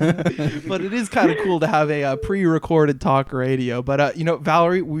 but it is kind of cool to have a pre-recorded talk radio. But you know,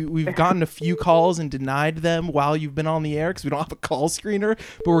 Valerie, we've gotten a few calls and denied them while you've been on the air because we don't have a call screener.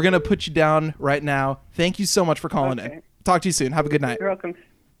 But we're gonna put you down right now. Thank you so much for calling in. Okay. Talk to you soon. Have a good night. You're welcome.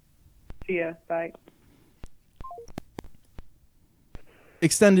 See ya. Bye.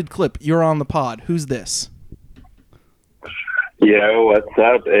 Extended clip. You're on the pod. Who's this? Yo, what's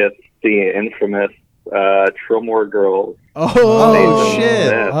up? It's the infamous Trillmore Girls Oh, Nathan shit.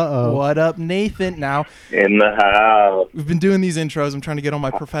 Smith Uh-oh. What up, Nathan? Now, in the house. we've been doing these intros. I'm trying to get on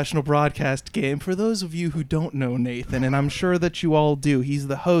my professional broadcast game. For those of you who don't know Nathan, and I'm sure that you all do, he's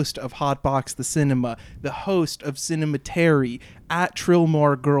the host of Hotbox the Cinema, the host of Cinematary, at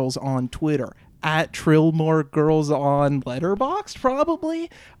Trillmore Girls on Twitter, at Trillmore Girls on Letterboxd, probably.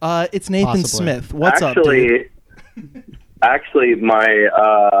 It's Nathan Possibly. Smith. What's up, dude? Actually,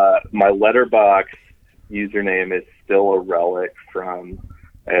 my my Letterboxd username is still a relic from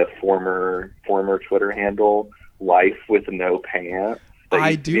a former Twitter handle, Life with No Pants. That I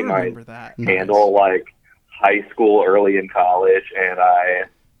used to do be my remember that. handle, like high school, early in college, and I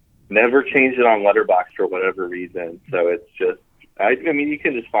never changed it on Letterboxd for whatever reason. So it's just, I mean, you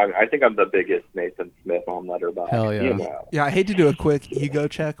can just find. I think I'm the biggest Nathan Smith on Letterboxd. Hell yeah. You know. Yeah, I hate to do a quick ego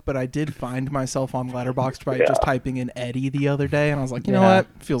check, but I did find myself on Letterboxd by just typing in Eddie the other day, and I was like, you know Yeah. what?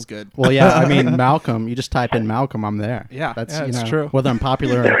 Feels good. Well, yeah, I mean Malcolm. You just type in Malcolm, I'm there. Yeah, that's yeah, you it's know, true. whether I'm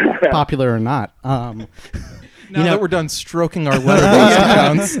popular or not. Now you know- that we're done stroking our Letterboxd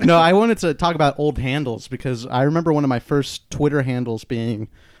accounts. No, I wanted to talk about old handles because I remember one of my first Twitter handles being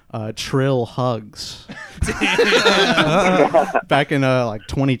Trill Hugs. Back in like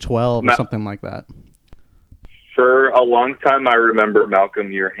 2012 or something like that. For a long time, I remember,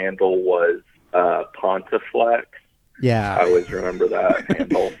 Malcolm, your handle was Pontiflex. Yeah. I always remember that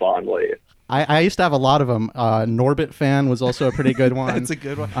handle fondly. I used to have a lot of them. Norbit Fan was also a pretty good one. That's a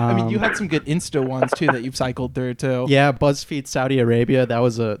good one. I mean, you had some good Insta ones too that you've cycled through too. Yeah, BuzzFeed Saudi Arabia.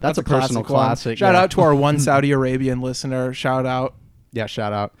 That's a personal one. classic. Shout yeah. out to our one Saudi Arabian listener. Shout out. Yeah,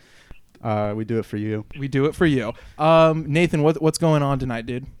 shout out. We do it for you. We do it for you. Nathan, what's going on tonight,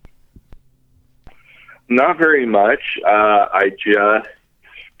 dude? Not very much. I just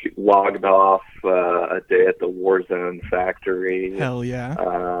logged off a day at the Warzone factory. Hell yeah.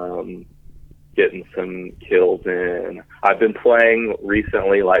 Getting some kills in. I've been playing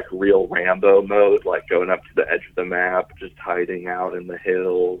recently like real Rambo mode, like going up to the edge of the map, just hiding out in the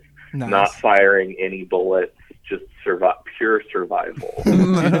hills, Nice. not firing any bullets, just pure survival.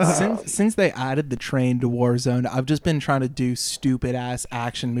 Dude, since they added the train to Warzone, I've just been trying to do stupid ass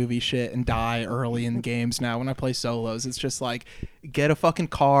action movie shit and die early in the games now. When I play solos, it's just like get a fucking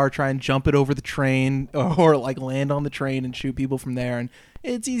car, try and jump it over the train, or like land on the train and shoot people from there. And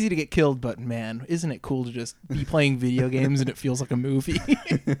it's easy to get killed, but man, isn't it cool to just be playing video games and it feels like a movie?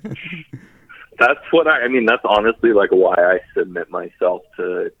 That's what I mean, that's honestly like why I submit myself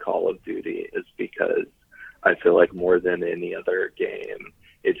to Call of Duty, is because I feel like more than any other game,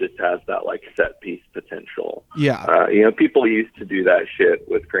 it just has that like set piece potential. Yeah. People used to do that shit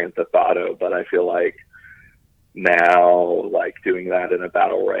with Grand Theft Auto, but I feel like now, like, doing that in a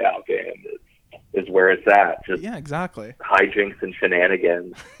battle royale game is where it's at. Just yeah, exactly. hijinks and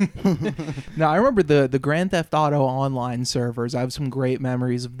shenanigans. Now, I remember the Grand Theft Auto online servers. I have some great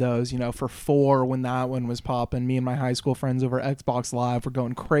memories of those. For 4, when that one was popping, me and my high school friends over Xbox Live were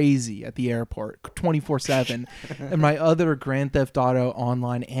going crazy at the airport 24/7. And my other Grand Theft Auto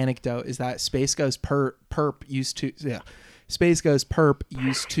online anecdote is that Space Ghost Perp used to... Yeah. Space Ghost Perp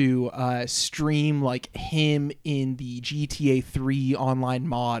used to stream like him in the GTA 3 online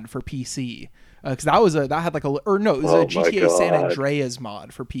mod for PC. Because it was a GTA San Andreas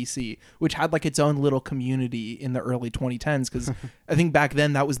mod for PC, which had like its own little community in the early 2010s. Because I think back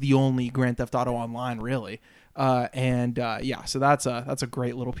then that was the only Grand Theft Auto Online, really. So that's a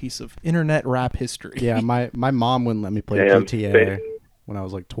great little piece of internet rap history. Yeah, my mom wouldn't let me play GTA when I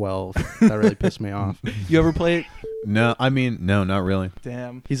was like 12. That really pissed me off. You ever play it? No, no, not really.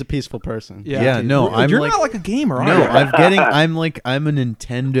 Damn. He's a peaceful person. Yeah, no, you're not like a gamer, are no, you? I'm a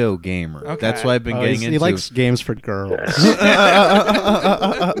Nintendo gamer. Okay. That's why I've been getting into. He likes games for girls.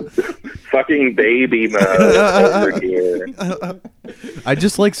 Fucking baby mode over here. I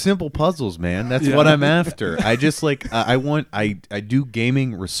just like simple puzzles, man. That's what I'm after. I just like I do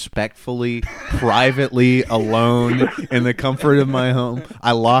gaming respectfully, privately, alone, in the comfort of my home.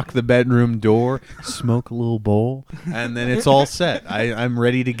 I lock the bedroom door, smoke a little bowl, and then it's all set. I'm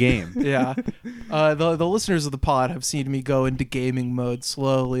ready to game. Yeah. The listeners of the pod have seen me go into gaming mode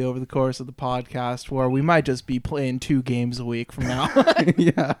slowly over the course of the podcast, where we might just be playing 2 games a week from now.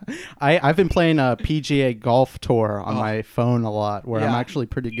 Yeah. I've been playing a PGA Golf Tour on my phone a lot, where I'm actually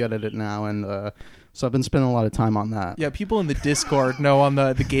pretty good at it now, and so I've been spending a lot of time on that. Yeah, people in the Discord know on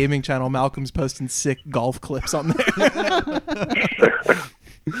the gaming channel, Malcolm's posting sick golf clips on there.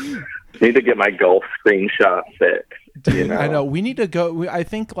 Need to get my golf screenshot fixed. I know. We need to go. I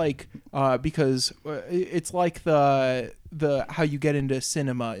think because it's like the how you get into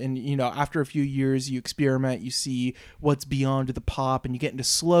cinema, and after a few years you experiment, you see what's beyond the pop, and you get into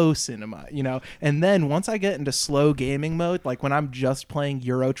slow cinema. And then once I get into slow gaming mode, like when I'm just playing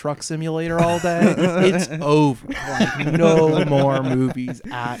Euro Truck Simulator all day, it's over. Like no more movies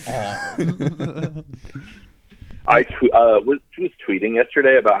at all. I was tweeting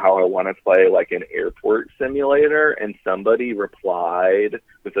yesterday about how I want to play like an airport simulator, and somebody replied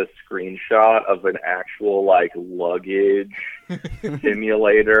with a screenshot of an actual like luggage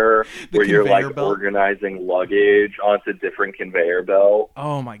simulator where you're like organizing luggage onto different conveyor belts.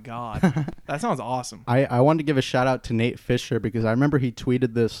 Oh my god, that sounds awesome. I wanted to give a shout out to Nate Fisher, because I remember he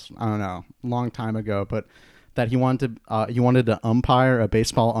tweeted this, I don't know, a long time ago, but that he wanted to umpire a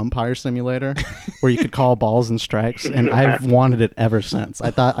baseball umpire simulator where you could call balls and strikes, and I've wanted it ever since.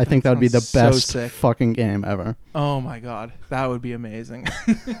 I think that would be the best fucking game ever. Oh my god, that would be amazing.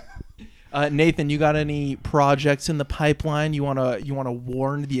 Nathan, you got any projects in the pipeline you wanna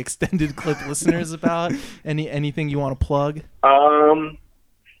warn the extended clip listeners about? Anything you want to plug?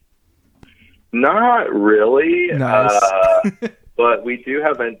 Not really. Nice. But we do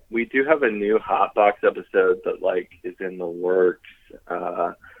have a new Hotbox episode that like is in the works,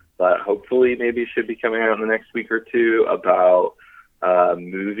 but hopefully maybe should be coming out in the next week or two about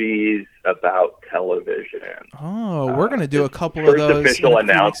movies about television. Oh, we're gonna do a couple of those. First official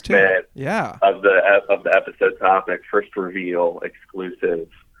announcement. Yeah. Of the episode topic, first reveal, exclusive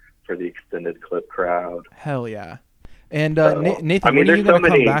for the extended clip crowd. Hell yeah! And Nathan, when are you gonna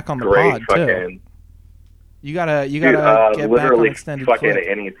come back on the pod too? You gotta get back on extended clip. Fucking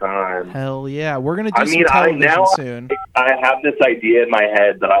anytime. Hell yeah, we're gonna do some television soon. I have this idea in my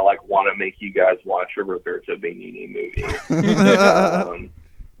head that I like want to make you guys watch a Roberto Benigni movie.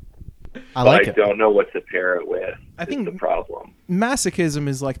 I don't know what to pair it with. I think the problem. Masochism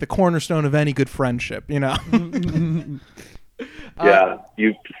is like the cornerstone of any good friendship. Yeah,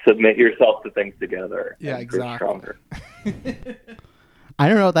 you submit yourself to things together. Yeah, and exactly. Stronger. I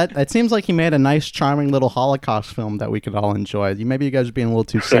don't know. That seems like he made a nice, charming little Holocaust film that we could all enjoy. Maybe you guys are being a little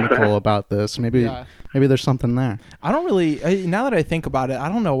too cynical about this. Maybe there's something there. I don't really. Now that I think about it, I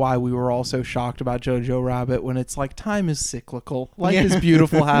don't know why we were all so shocked about Jojo Rabbit when it's like time is cyclical. Life is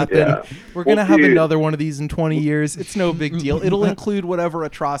beautiful happen. Yeah. We're gonna have another one of these in 20 years. It's no big deal. It'll include whatever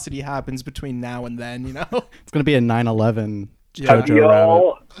atrocity happens between now and then. It's gonna be a 9/11 Jojo Have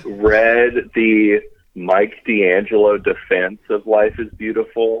y'all Rabbit. read the Mike D'Angelo defense of Life is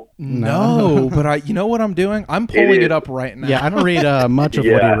Beautiful? No, but you know what I'm doing? I'm pulling it up right now. Yeah, I don't read much of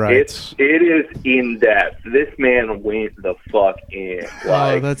what he writes. It is in depth. This man went the fuck in.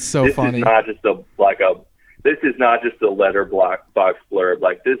 Like, oh, that's so funny. This is not just this is not just a letterbox blurb.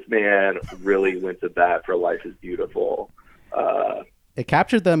 Like, this man really went to bat for Life is Beautiful. It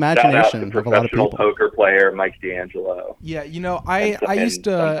captured the Shout out imagination to of a lot of professional people. poker player Mike D'Angelo. Yeah, and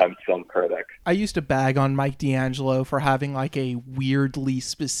sometimes film critic. I used to bag on Mike D'Angelo for having like a weirdly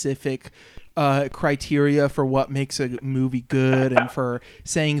specific criteria for what makes a movie good, and for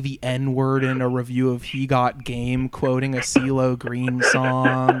saying the N-word in a review of He Got Game, quoting a CeeLo Green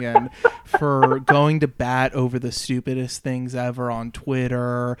song, and for going to bat over the stupidest things ever on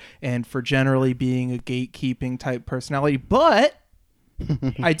Twitter, and for generally being a gatekeeping type personality. But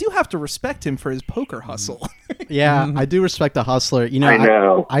I do have to respect him for his poker hustle. Yeah, I do respect the hustler. You know, I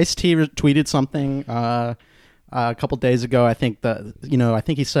know. Ice-T tweeted something a couple days ago. I think I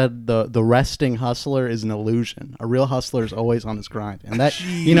think he said the resting hustler is an illusion. A real hustler is always on his grind, and that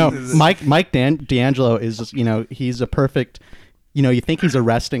Mike D'Angelo is just, he's a perfect. You think he's a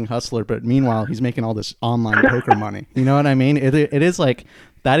resting hustler, but meanwhile he's making all this online poker money. You know what I mean? It is like.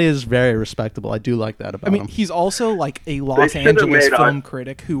 That is very respectable. I do like that about him. He's also like a Los Angeles film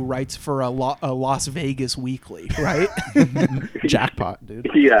critic who writes for a Las Vegas weekly, right? Jackpot, dude.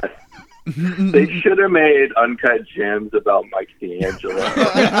 Yes. They should have made Uncut Gems about Mike D'Angelo.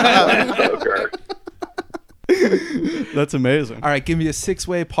 Poker. That's amazing. All right, give me a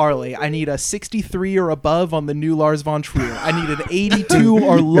 6-way parlay. I need a 63 or above on the new Lars von Trier. I need an 82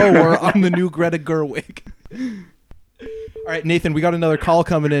 or lower on the new Greta Gerwig. All right, Nathan, we got another call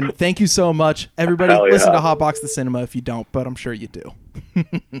coming in. Thank you so much. Everybody, Hell yeah. listen to Hotbox the Cinema if you don't, but I'm sure you do.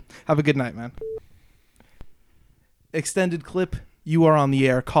 Have a good night, man. Extended clip, you are on the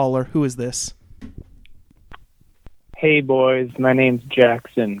air. Caller, who is this? Hey, boys. My name's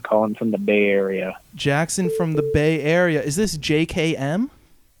Jackson, calling from the Bay Area. Jackson from the Bay Area. Is this JKM?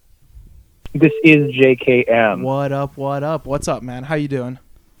 This is JKM. What up, what up? What's up, man? How you doing?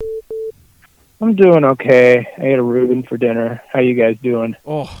 I'm doing okay. I ate a Reuben for dinner. How you guys doing?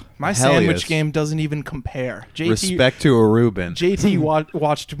 Oh, my Hell sandwich yes. game doesn't even compare. Respect to a Reuben. JT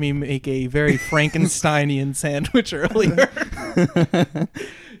watched me make a very Frankensteinian sandwich earlier.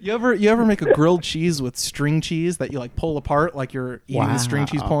 You ever make a grilled cheese with string cheese that you like pull apart like you're eating the string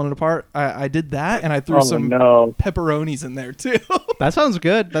cheese, pulling it apart? I did that, and I threw some pepperonis in there too. That sounds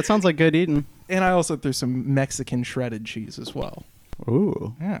good. That sounds like good eating. And I also threw some Mexican shredded cheese as well.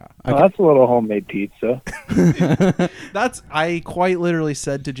 Ooh. Yeah. Oh, that's a little homemade pizza. I quite literally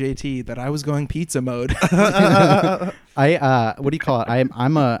said to JT that I was going pizza mode. What do you call it?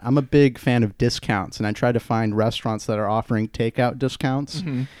 I'm a big fan of discounts, and I try to find restaurants that are offering takeout discounts.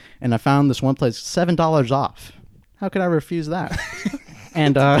 Mm-hmm. And I found this one place, $7 off. How could I refuse that?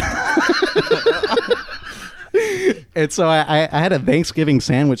 And and so I had a Thanksgiving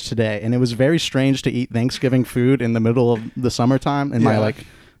sandwich today, and it was very strange to eat Thanksgiving food in the middle of the summertime in my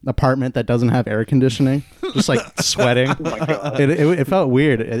apartment that doesn't have air conditioning, just like sweating. Oh my God. It felt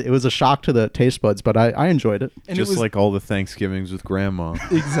weird. It was a shock to the taste buds, but I enjoyed it. And just like all the Thanksgivings with Grandma.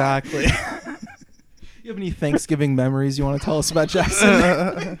 Exactly. You have any Thanksgiving memories you want to tell us about,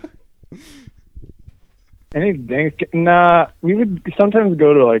 Jackson? Any Thanksgiving? Nah, we would sometimes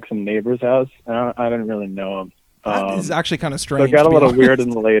go to like some neighbor's house. I didn't really know them. That is actually kind of So strange. it got a little honest. weird in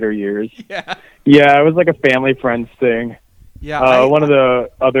the later years. Yeah. Yeah, it was like a family friends thing. Yeah. One of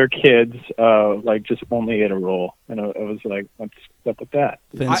the other kids like just only ate a roll, and I was like, "What's up with that?"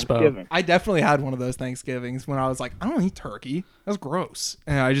 Thanksgiving. I definitely had one of those Thanksgivings when I was like, I don't eat turkey. That's gross.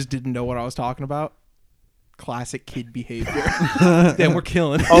 And I just didn't know what I was talking about. Classic kid behavior. Then we're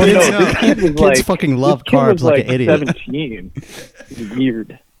killing it. Oh no, this kid was Kids like, fucking love this kid carbs was like an idiot. 17. It's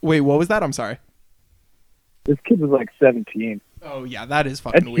weird. Wait, what was that? I'm sorry. This kid was like 17. Oh yeah, that is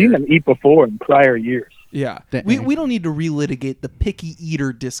fucking I've weird. seen him eat before in prior years. Yeah. Dang. We don't need to relitigate the picky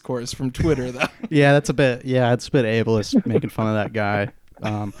eater discourse from Twitter though. Yeah, it's a bit ableist making fun of that guy.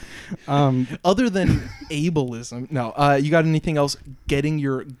 Other than ableism, no. You got anything else getting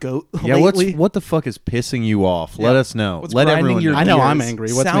your goat Yeah, lately? what the fuck is pissing you off? Let us know. What's Let grinding everyone your know. I know gears? I'm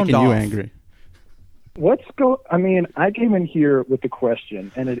angry. What's Sound making you off. angry? I mean, I came in here with a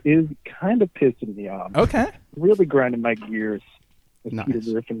question, and it is kind of pissing me off. Okay. Really grinding my gears, as Nice. Peter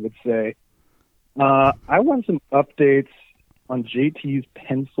Griffin would say. I want some updates on JT's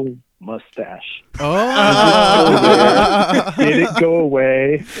pencil mustache. Oh. Did it go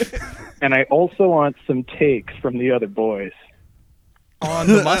away? And I also want some takes from the other boys. On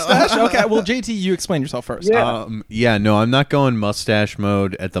the mustache? Okay. Well, JT, you explain yourself first. Yeah. No, I'm not going mustache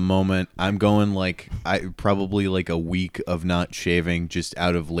mode at the moment. I'm going probably like a week of not shaving just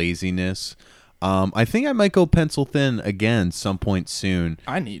out of laziness. I think I might go pencil thin again some point soon.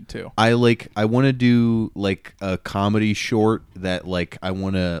 I need to. I want to do like a comedy short that like I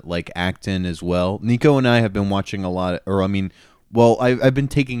want to like act in as well. Nico and I have been watching a lot, I've been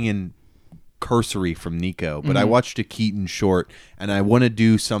taking in cursory from Nico, but I watched a Keaton short, and I want to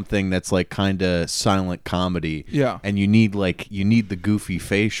do something that's like kind of silent comedy. Yeah, and you need the goofy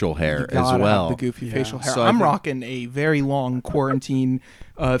facial hair as well. Have the goofy facial hair. So I'm rocking a very long quarantine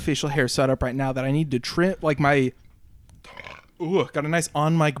facial hair setup right now that I need to trim. Like my, got a nice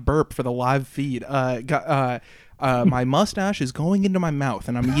on mic burp for the live feed. My mustache is going into my mouth,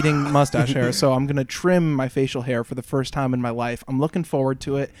 and I'm eating mustache hair, so I'm going to trim my facial hair for the first time in my life. I'm looking forward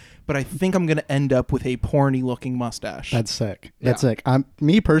to it, but I think I'm going to end up with a porny-looking mustache. That's sick. That's sick.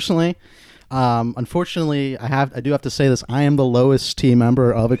 Me personally, unfortunately, I do have to say this. I am the lowest T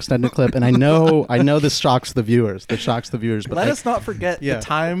member of Extended Clip, and I know this shocks the viewers. But let us not forget the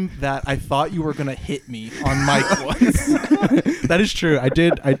time that I thought you were going to hit me on mic once. That is true. I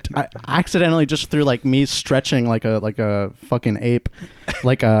did. I accidentally just through like me stretching like a fucking ape.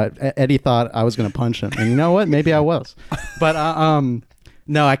 Like Eddie thought I was gonna punch him, and you know what? Maybe I was. But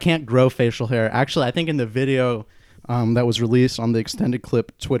no, I can't grow facial hair. Actually, I think in the video that was released on the Extended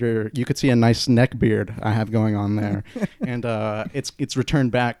Clip Twitter, you could see a nice neck beard I have going on there, and it's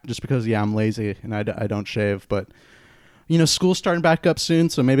returned back just because I'm lazy and I don't shave, but. School's starting back up soon,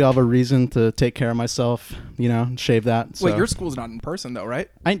 so maybe I'll have a reason to take care of myself, shave that. So. Wait, your school's not in person, though, right?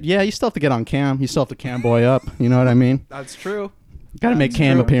 Yeah, you still have to get on cam. You still have to cam boy up. You know what I mean? That's true. Got to make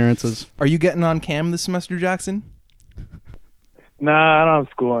cam appearances. Are you getting on cam this semester, Jackson? Nah, I don't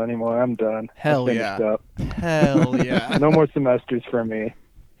have school anymore. I'm done. Hell yeah. Up. Hell yeah. No more semesters for me.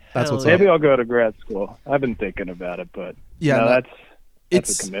 That's what's Maybe up. I'll go to grad school. I've been thinking about it, but that's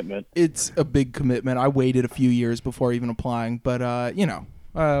a commitment. It's a big commitment. I waited a few years before even applying, but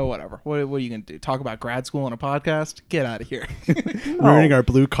whatever. What are you gonna do? Talk about grad school on a podcast? Get out of here. Ruining our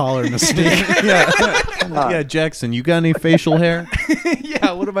blue collar mystique. Yeah, Jackson, you got any facial hair?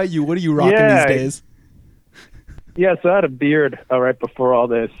 Yeah. What about you? What are you rocking these days? Yeah, so I had a beard right before all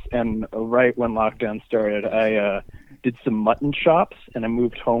this, and right when lockdown started, I did some mutton chops, and I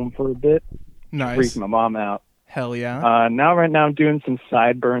moved home for a bit. Nice. Freaked my mom out. Hell yeah. Right now I'm doing some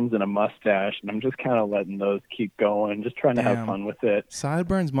sideburns and a mustache, and I'm just kind of letting those keep going, just trying to have fun with it.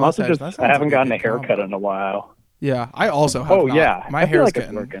 Sideburns, mustache. I haven't gotten a haircut in a while. Yeah, I also have not. Yeah. My hair's like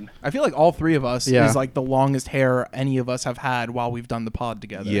getting... working. I feel like all three of us is like the longest hair any of us have had while we've done the pod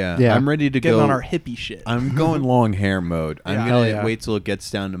together. Yeah. I'm ready to Getting go on our hippie shit. I'm going long hair mode. I'm Yeah. gonna wait till it gets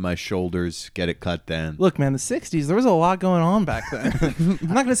down to my shoulders, get it cut then. Look, man, the 60s, there was a lot going on back then. I'm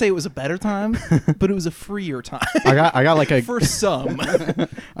not going to say it was a better time, but it was a freer time. I got like a For some.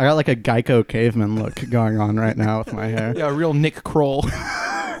 I got like a Geico caveman look going on right now with my hair. Yeah, real Nick Kroll.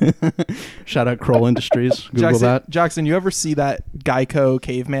 Shout out Kroll Industries. Google that. Jackson, you ever see that Geico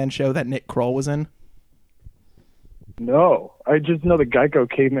caveman show that Nick Kroll was in? No, I just know the Geico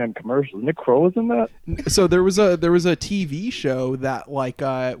caveman commercial. Nick Kroll was in that? So there was a TV show that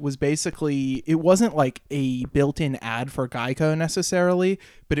was basically, it wasn't like a built-in ad for Geico necessarily,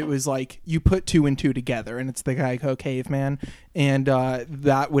 but it was like you put two and two together, and it's the Geico caveman, and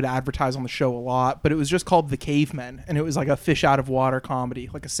that would advertise on the show a lot. But it was just called The Cavemen, and it was like a fish out of water comedy,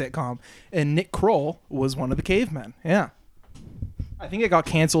 like a sitcom. And Nick Kroll was one of the cavemen. Yeah, I think it got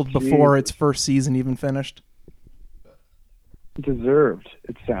canceled before its first season even finished. Deserved,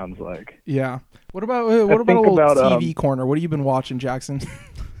 it sounds like. Yeah. What about a little TV corner? What have you been watching, Jackson?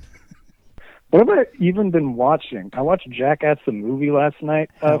 What have I even been watching? I watched Jackass the movie last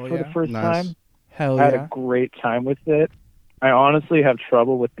night for the first time. Hell I had a great time with it. I honestly have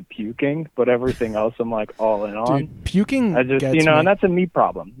trouble with the puking, but everything else I'm like all in on. Dude, puking I just gets me. and that's a me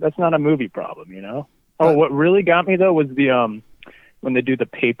problem. That's not a movie problem, what really got me though was the when they do the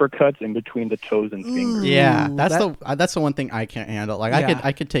paper cuts in between the toes and fingers. Yeah, that's the one thing I can't handle. Like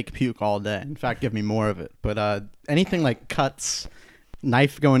I could take puke all day. In fact, give me more of it. But anything like cuts,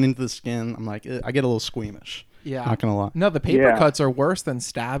 knife going into the skin, I'm like I get a little squeamish. Yeah, not gonna lie. No, the paper cuts are worse than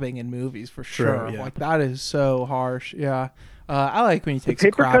stabbing in movies for sure. Yeah. Like that is so harsh. Yeah, I like when you take some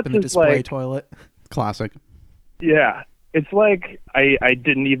crap in the display toilet. Classic. Yeah. It's like I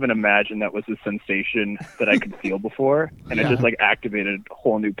didn't even imagine that was a sensation that I could feel before, and it just activated a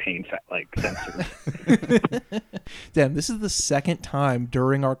whole new pain sensors. Damn, this is the second time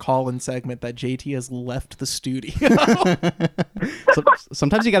during our call-in segment that JT has left the studio.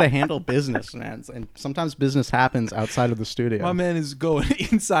 Sometimes you got to handle business, man, and sometimes business happens outside of the studio. My man is going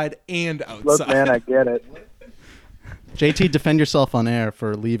inside and outside. Look, man, I get it. JT, defend yourself on air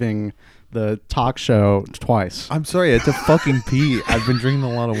for leaving the talk show twice. I'm sorry, it's a fucking pee. I've been drinking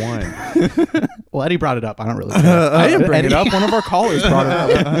a lot of wine. Well, Eddie brought it up. I don't really care. I didn't bring it up. One of our callers brought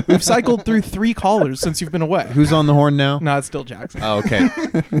it up. We've cycled through 3 callers since you've been away. Who's on the horn now? No, it's still Jackson. Oh, okay.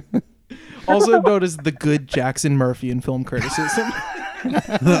 Also known as the good Jackson Murphy in film criticism.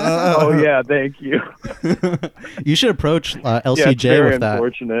 Oh yeah, thank you. You should approach Yeah, LCJ it's very with that.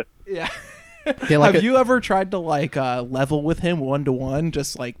 unfortunate. Yeah. Get like Have a- you ever tried to like level with him 1-to-1,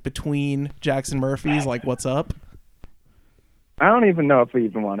 just like between Jackson Murphys, like what's up? I don't even know if I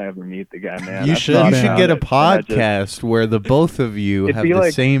even want to ever meet the guy, man. You I've should. thought You should about get a it, and I just- podcast where the both of you It'd have be the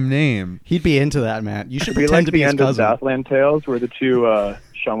like- same name. He'd be into that, man. You should It'd be pretend like to be the his end of cousin. Southland Tales, where the two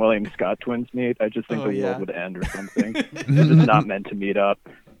Sean William Scott twins meet. I just think Oh, the yeah. world would end or something. They're just not meant to meet up.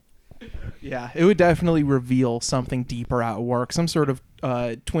 Yeah, it would definitely reveal something deeper at work, some sort of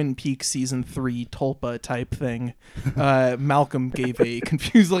Twin Peaks season 3 Tulpa type thing. Malcolm gave a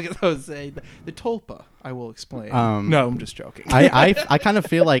confused look at those. The Tulpa, I will explain. No, I'm just joking. I kind of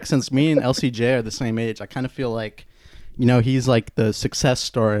feel like, since me and LCJ are the same age, I kind of feel like, he's like the success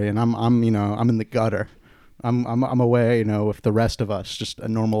story, and I'm in the gutter. I'm away, with the rest of us, just a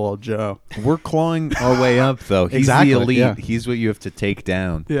normal old Joe. We're clawing our way up, though. He's Exactly, the elite. yeah. He's what you have to take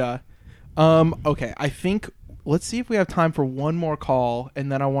down. Yeah. Okay, I think let's see if we have time for one more call,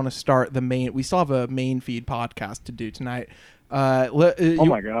 and then I want to start the main. We still have a main feed podcast to do tonight. Oh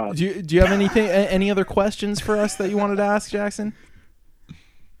my God. Do you have anything? Any other questions for us that you wanted to ask, Jackson?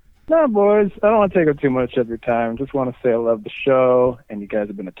 No, boys, I don't want to take up too much of your time. Just want to say I love the show, and you guys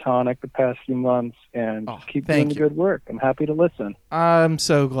have been a tonic the past few months, and just keep doing the good work. I'm happy to listen. I'm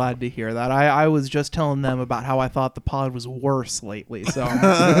so glad to hear that. I was just telling them about how I thought the pod was worse lately, so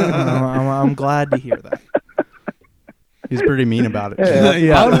I'm glad to hear that. He's pretty mean about it.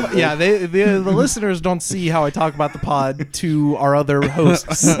 Yeah. The listeners don't see how I talk about the pod to our other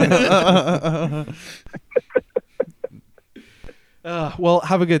hosts. Well,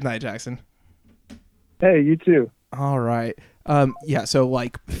 have a good night, Jackson. Hey, you too. All right. Yeah, so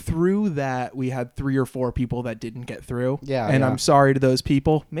like through that, we had 3 or 4 people that didn't get through. Yeah, And yeah. I'm sorry to those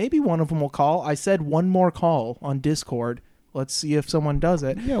people. Maybe one of them will call. I said one more call on Discord. Let's see if someone does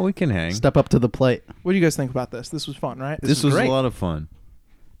it. Yeah, we can hang. Step up to the plate. What do you guys think about this? This was fun, right? This was great. a lot of fun.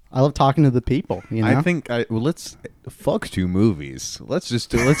 I love talking to the people. I think let's fuck 2 movies. Let's just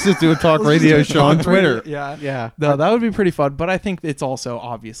do a talk radio show on Twitter. Yeah. No, that would be pretty fun. But I think it's also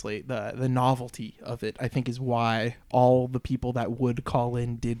obviously the novelty of it, I think, is why all the people that would call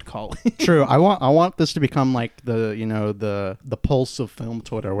in did call in. True. I want this to become like the pulse of film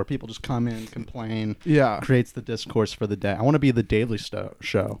Twitter, where people just come in, complain, Yeah. creates the discourse for the day. I want to be the Daily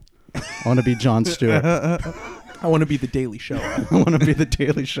Show. I want to be Jon Stewart. I want to be the Daily Show. I want to be the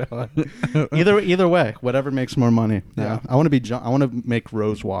Daily Show. Either way, whatever makes more money. Yeah. I want to be John. I want to make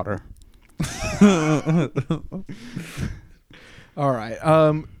Rosewater. All right.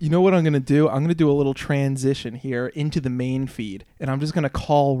 You know what I'm going to do? I'm going to do a little transition here into the main feed, and I'm just going to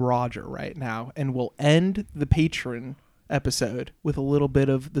call Roger right now, and we'll end the patron episode with a little bit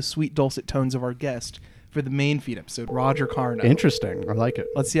of the sweet dulcet tones of our guest for the main feed episode, Roger Carno. Interesting. I like it.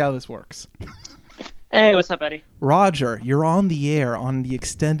 Let's see how this works. Hey, what's up, Eddie? Roger, you're on the air on the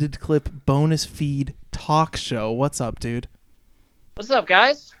extended clip bonus feed talk show. What's up, dude? What's up,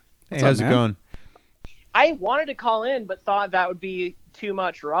 guys? Hey, how's it going? I wanted to call in, but thought that would be too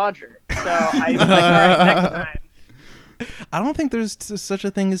much Roger. So I was like, all right, next time. I don't think there's such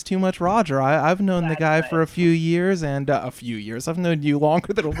a thing as too much Roger. I've known the guy for a few years, and I've known you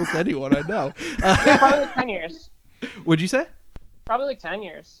longer than almost anyone I know. Yeah, probably like 10 years. What'd you say? Probably like 10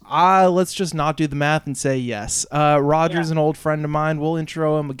 years. Let's just not do the math and say yes. Roger's an old friend of mine. We'll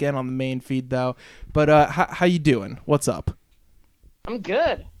intro him again on the main feed, though. But how you doing? What's up? I'm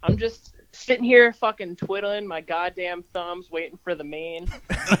good. I'm just sitting here fucking twiddling my goddamn thumbs, waiting for the main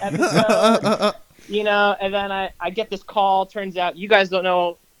episode. And then I get this call. Turns out you guys don't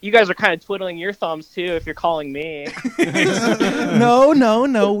know. You guys are kind of twiddling your thumbs, too, if you're calling me.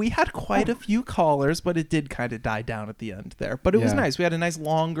 No. We had quite a few callers, but it did kind of die down at the end there. But it was nice. We had a nice,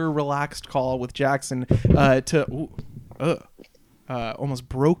 longer, relaxed call with Jackson almost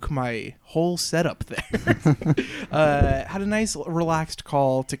broke my whole setup there. Had a nice, relaxed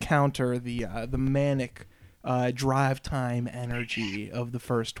call to counter the manic drive time energy of the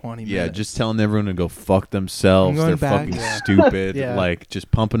first 20 minutes. Yeah, just telling everyone to go fuck themselves. I'm They're going fucking back. stupid. Yeah. Like,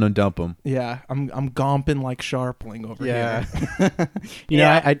 just pumping and dump them. Yeah, I'm gomping like Sharpling over here.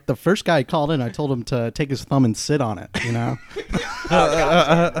 I the first guy called in, I told him to take his thumb and sit on it.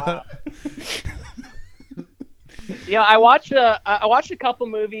 Wow. Yeah, I watched a couple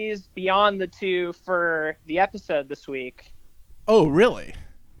movies beyond the 2 for the episode this week. Oh, really?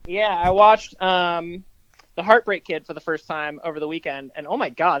 Yeah, I watched The Heartbreak Kid for the first time over the weekend, and oh my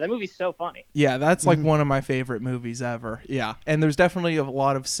god, that movie's so funny. Yeah, that's like one of my favorite movies ever. Yeah, and there's definitely a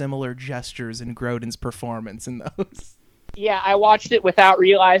lot of similar gestures in Grodin's performance in those. Yeah, I watched it without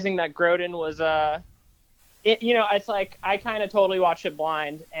realizing that Grodin was it's like I kind of totally watched it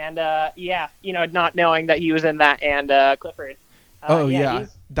blind, and not knowing that he was in that and Clifford.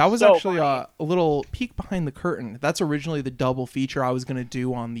 That was so actually funny. a little peek behind the curtain. That's originally the double feature I was going to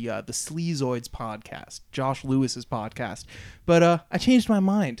do on the Sleazoids podcast, Josh Lewis's podcast. But I changed my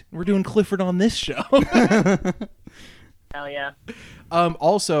mind. We're doing Clifford on this show. Hell yeah.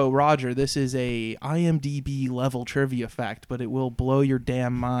 Also, Roger, this is a IMDb level trivia fact, but it will blow your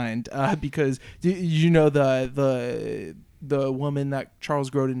damn mind because you know the woman that Charles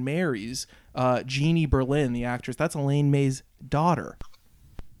Grodin marries, Jeannie Berlin, the actress. That's Elaine May's daughter.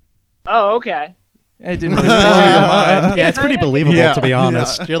 Oh, okay. It didn't really blow your mind. Yeah, it's pretty believable, to be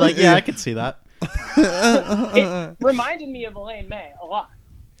honest. Yeah. You're like, yeah, I can see that. It reminded me of Elaine May a lot.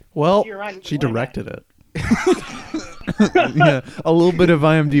 Well, she directed it. Yeah, a little bit of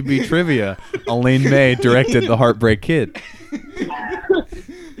IMDb trivia. Elaine May directed The Heartbreak Kid.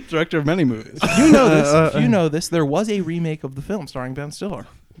 Director of many movies. You know this. There was a remake of the film starring Ben Stiller.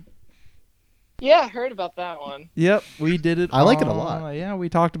 Yeah, I heard about that one. Yep, we did it. I like it a lot. Yeah, we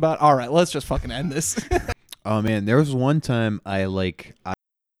talked about. All right, let's just fucking end this. Oh man, there was one time there's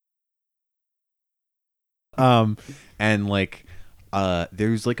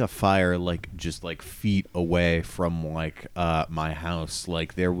like a fire just feet away from my house.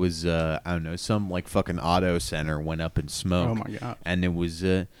 Like there was I don't know, some fucking auto center went up in smoke. Oh my god. And it was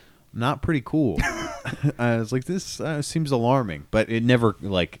not pretty cool. I was like, this seems alarming, but it never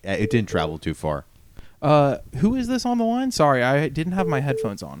it didn't travel too far. Who is this on the line? Sorry, I didn't have my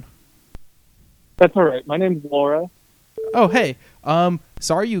headphones on. That's all right. My name's Laura. Oh, hey.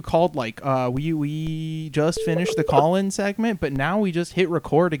 Sorry you called. We just finished the call-in segment, but now we just hit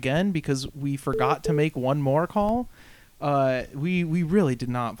record again because we forgot to make one more call. We really did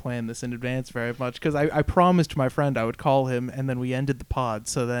not plan this in advance very much because I promised my friend I would call him, and then we ended the pod.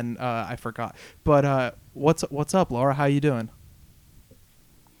 So then I forgot. But what's up, Laura? How you doing?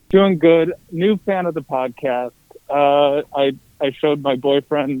 Doing good. New fan of the podcast. I showed my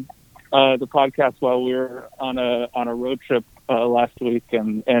boyfriend the podcast while we were on a road trip last week,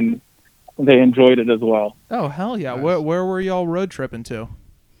 and they enjoyed it as well. Oh hell yeah! Nice. Where were y'all road tripping to?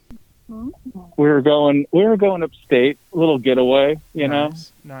 We were going upstate, a little getaway, you know.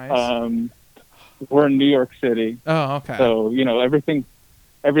 Nice. We're in New York City. Oh, okay. So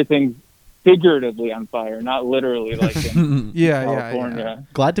everything's figuratively on fire, not literally like in California. Yeah.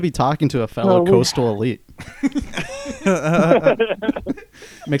 Glad to be talking to a fellow coastal elite.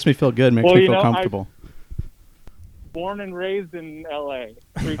 Makes me feel good. Makes me feel comfortable. Born and raised in L.A.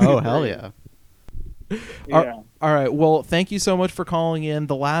 Oh hell yeah. Yeah. All right. Well, thank you so much for calling in.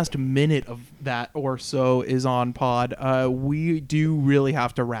 The last minute of that or so is on pod. We do really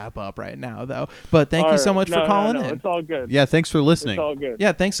have to wrap up right now, though. But thank you so much for calling in. It's all good. Yeah, thanks for listening. It's all good.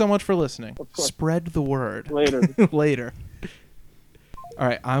 Yeah, thanks so much for listening. Spread the word. Later. Later. All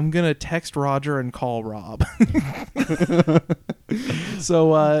right, I'm going to text Roger and call Rob.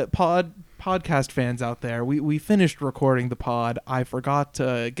 So, podcast fans out there, we finished recording the pod. I forgot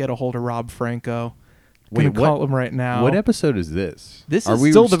to get a hold of Rob Franco. Wait, call him right now. What episode is this? This Are is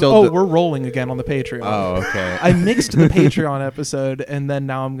we still still we're rolling again on the Patreon. Oh, okay. I mixed the Patreon episode, and then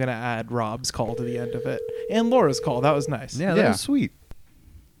now I'm going to add Rob's call to the end of it. And Laura's call. That was nice. Yeah, that was sweet.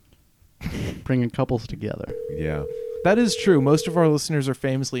 Bringing couples together. Yeah. That is true. Most of our listeners are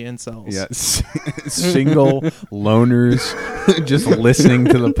famously incels. Yeah, single loners just listening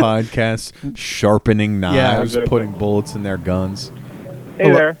to the podcast, sharpening knives, putting bullets in their guns. Hey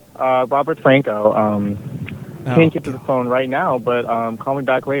there, Robert Franco. Can't get to the phone right now, but call me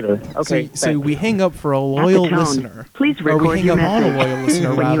back later. Okay. So we hang up for a loyal listener. Please or we record hang your up on a message. loyal listener,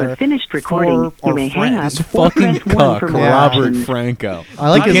 When rather. you have finished recording, for you may hang up friends. or Fucking press 1 for cuck, more Robert options. Franco.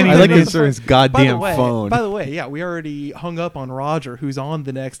 I like his. Can't I even like his. answer his goddamn phone. By the way, yeah, we already hung up on Roger, who's on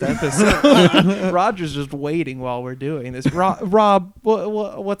the next episode. Roger's just waiting while we're doing this. Rob,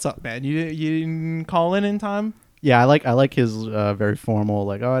 what's up, man? You didn't call in time? Yeah, I like his very formal,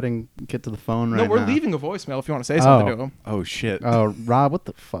 I didn't get to the phone right now. No, we're leaving a voicemail if you want to say something to him. Oh, shit. Oh, Rob, what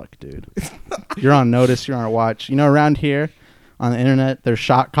the fuck, dude? You're on notice. You're on watch. You know, around here on the internet, there's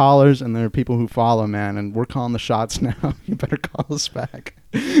shot callers and there are people who follow, man, and we're calling the shots now. You better call us back.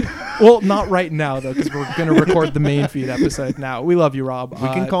 Well, not right now, though, because we're going to record the main feed episode now. We love you, Rob. We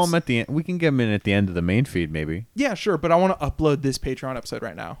can call him at the end. We can get him in at the end of the main feed, maybe. Yeah, sure, but I want to upload this Patreon episode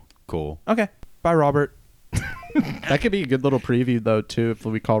right now. Cool. Okay. Bye, Robert. That could be a good little preview though too. If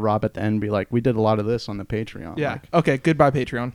we call Rob at the end, and be like, "We did a lot of this on the Patreon." Yeah. Like, Okay. Goodbye, Patreon.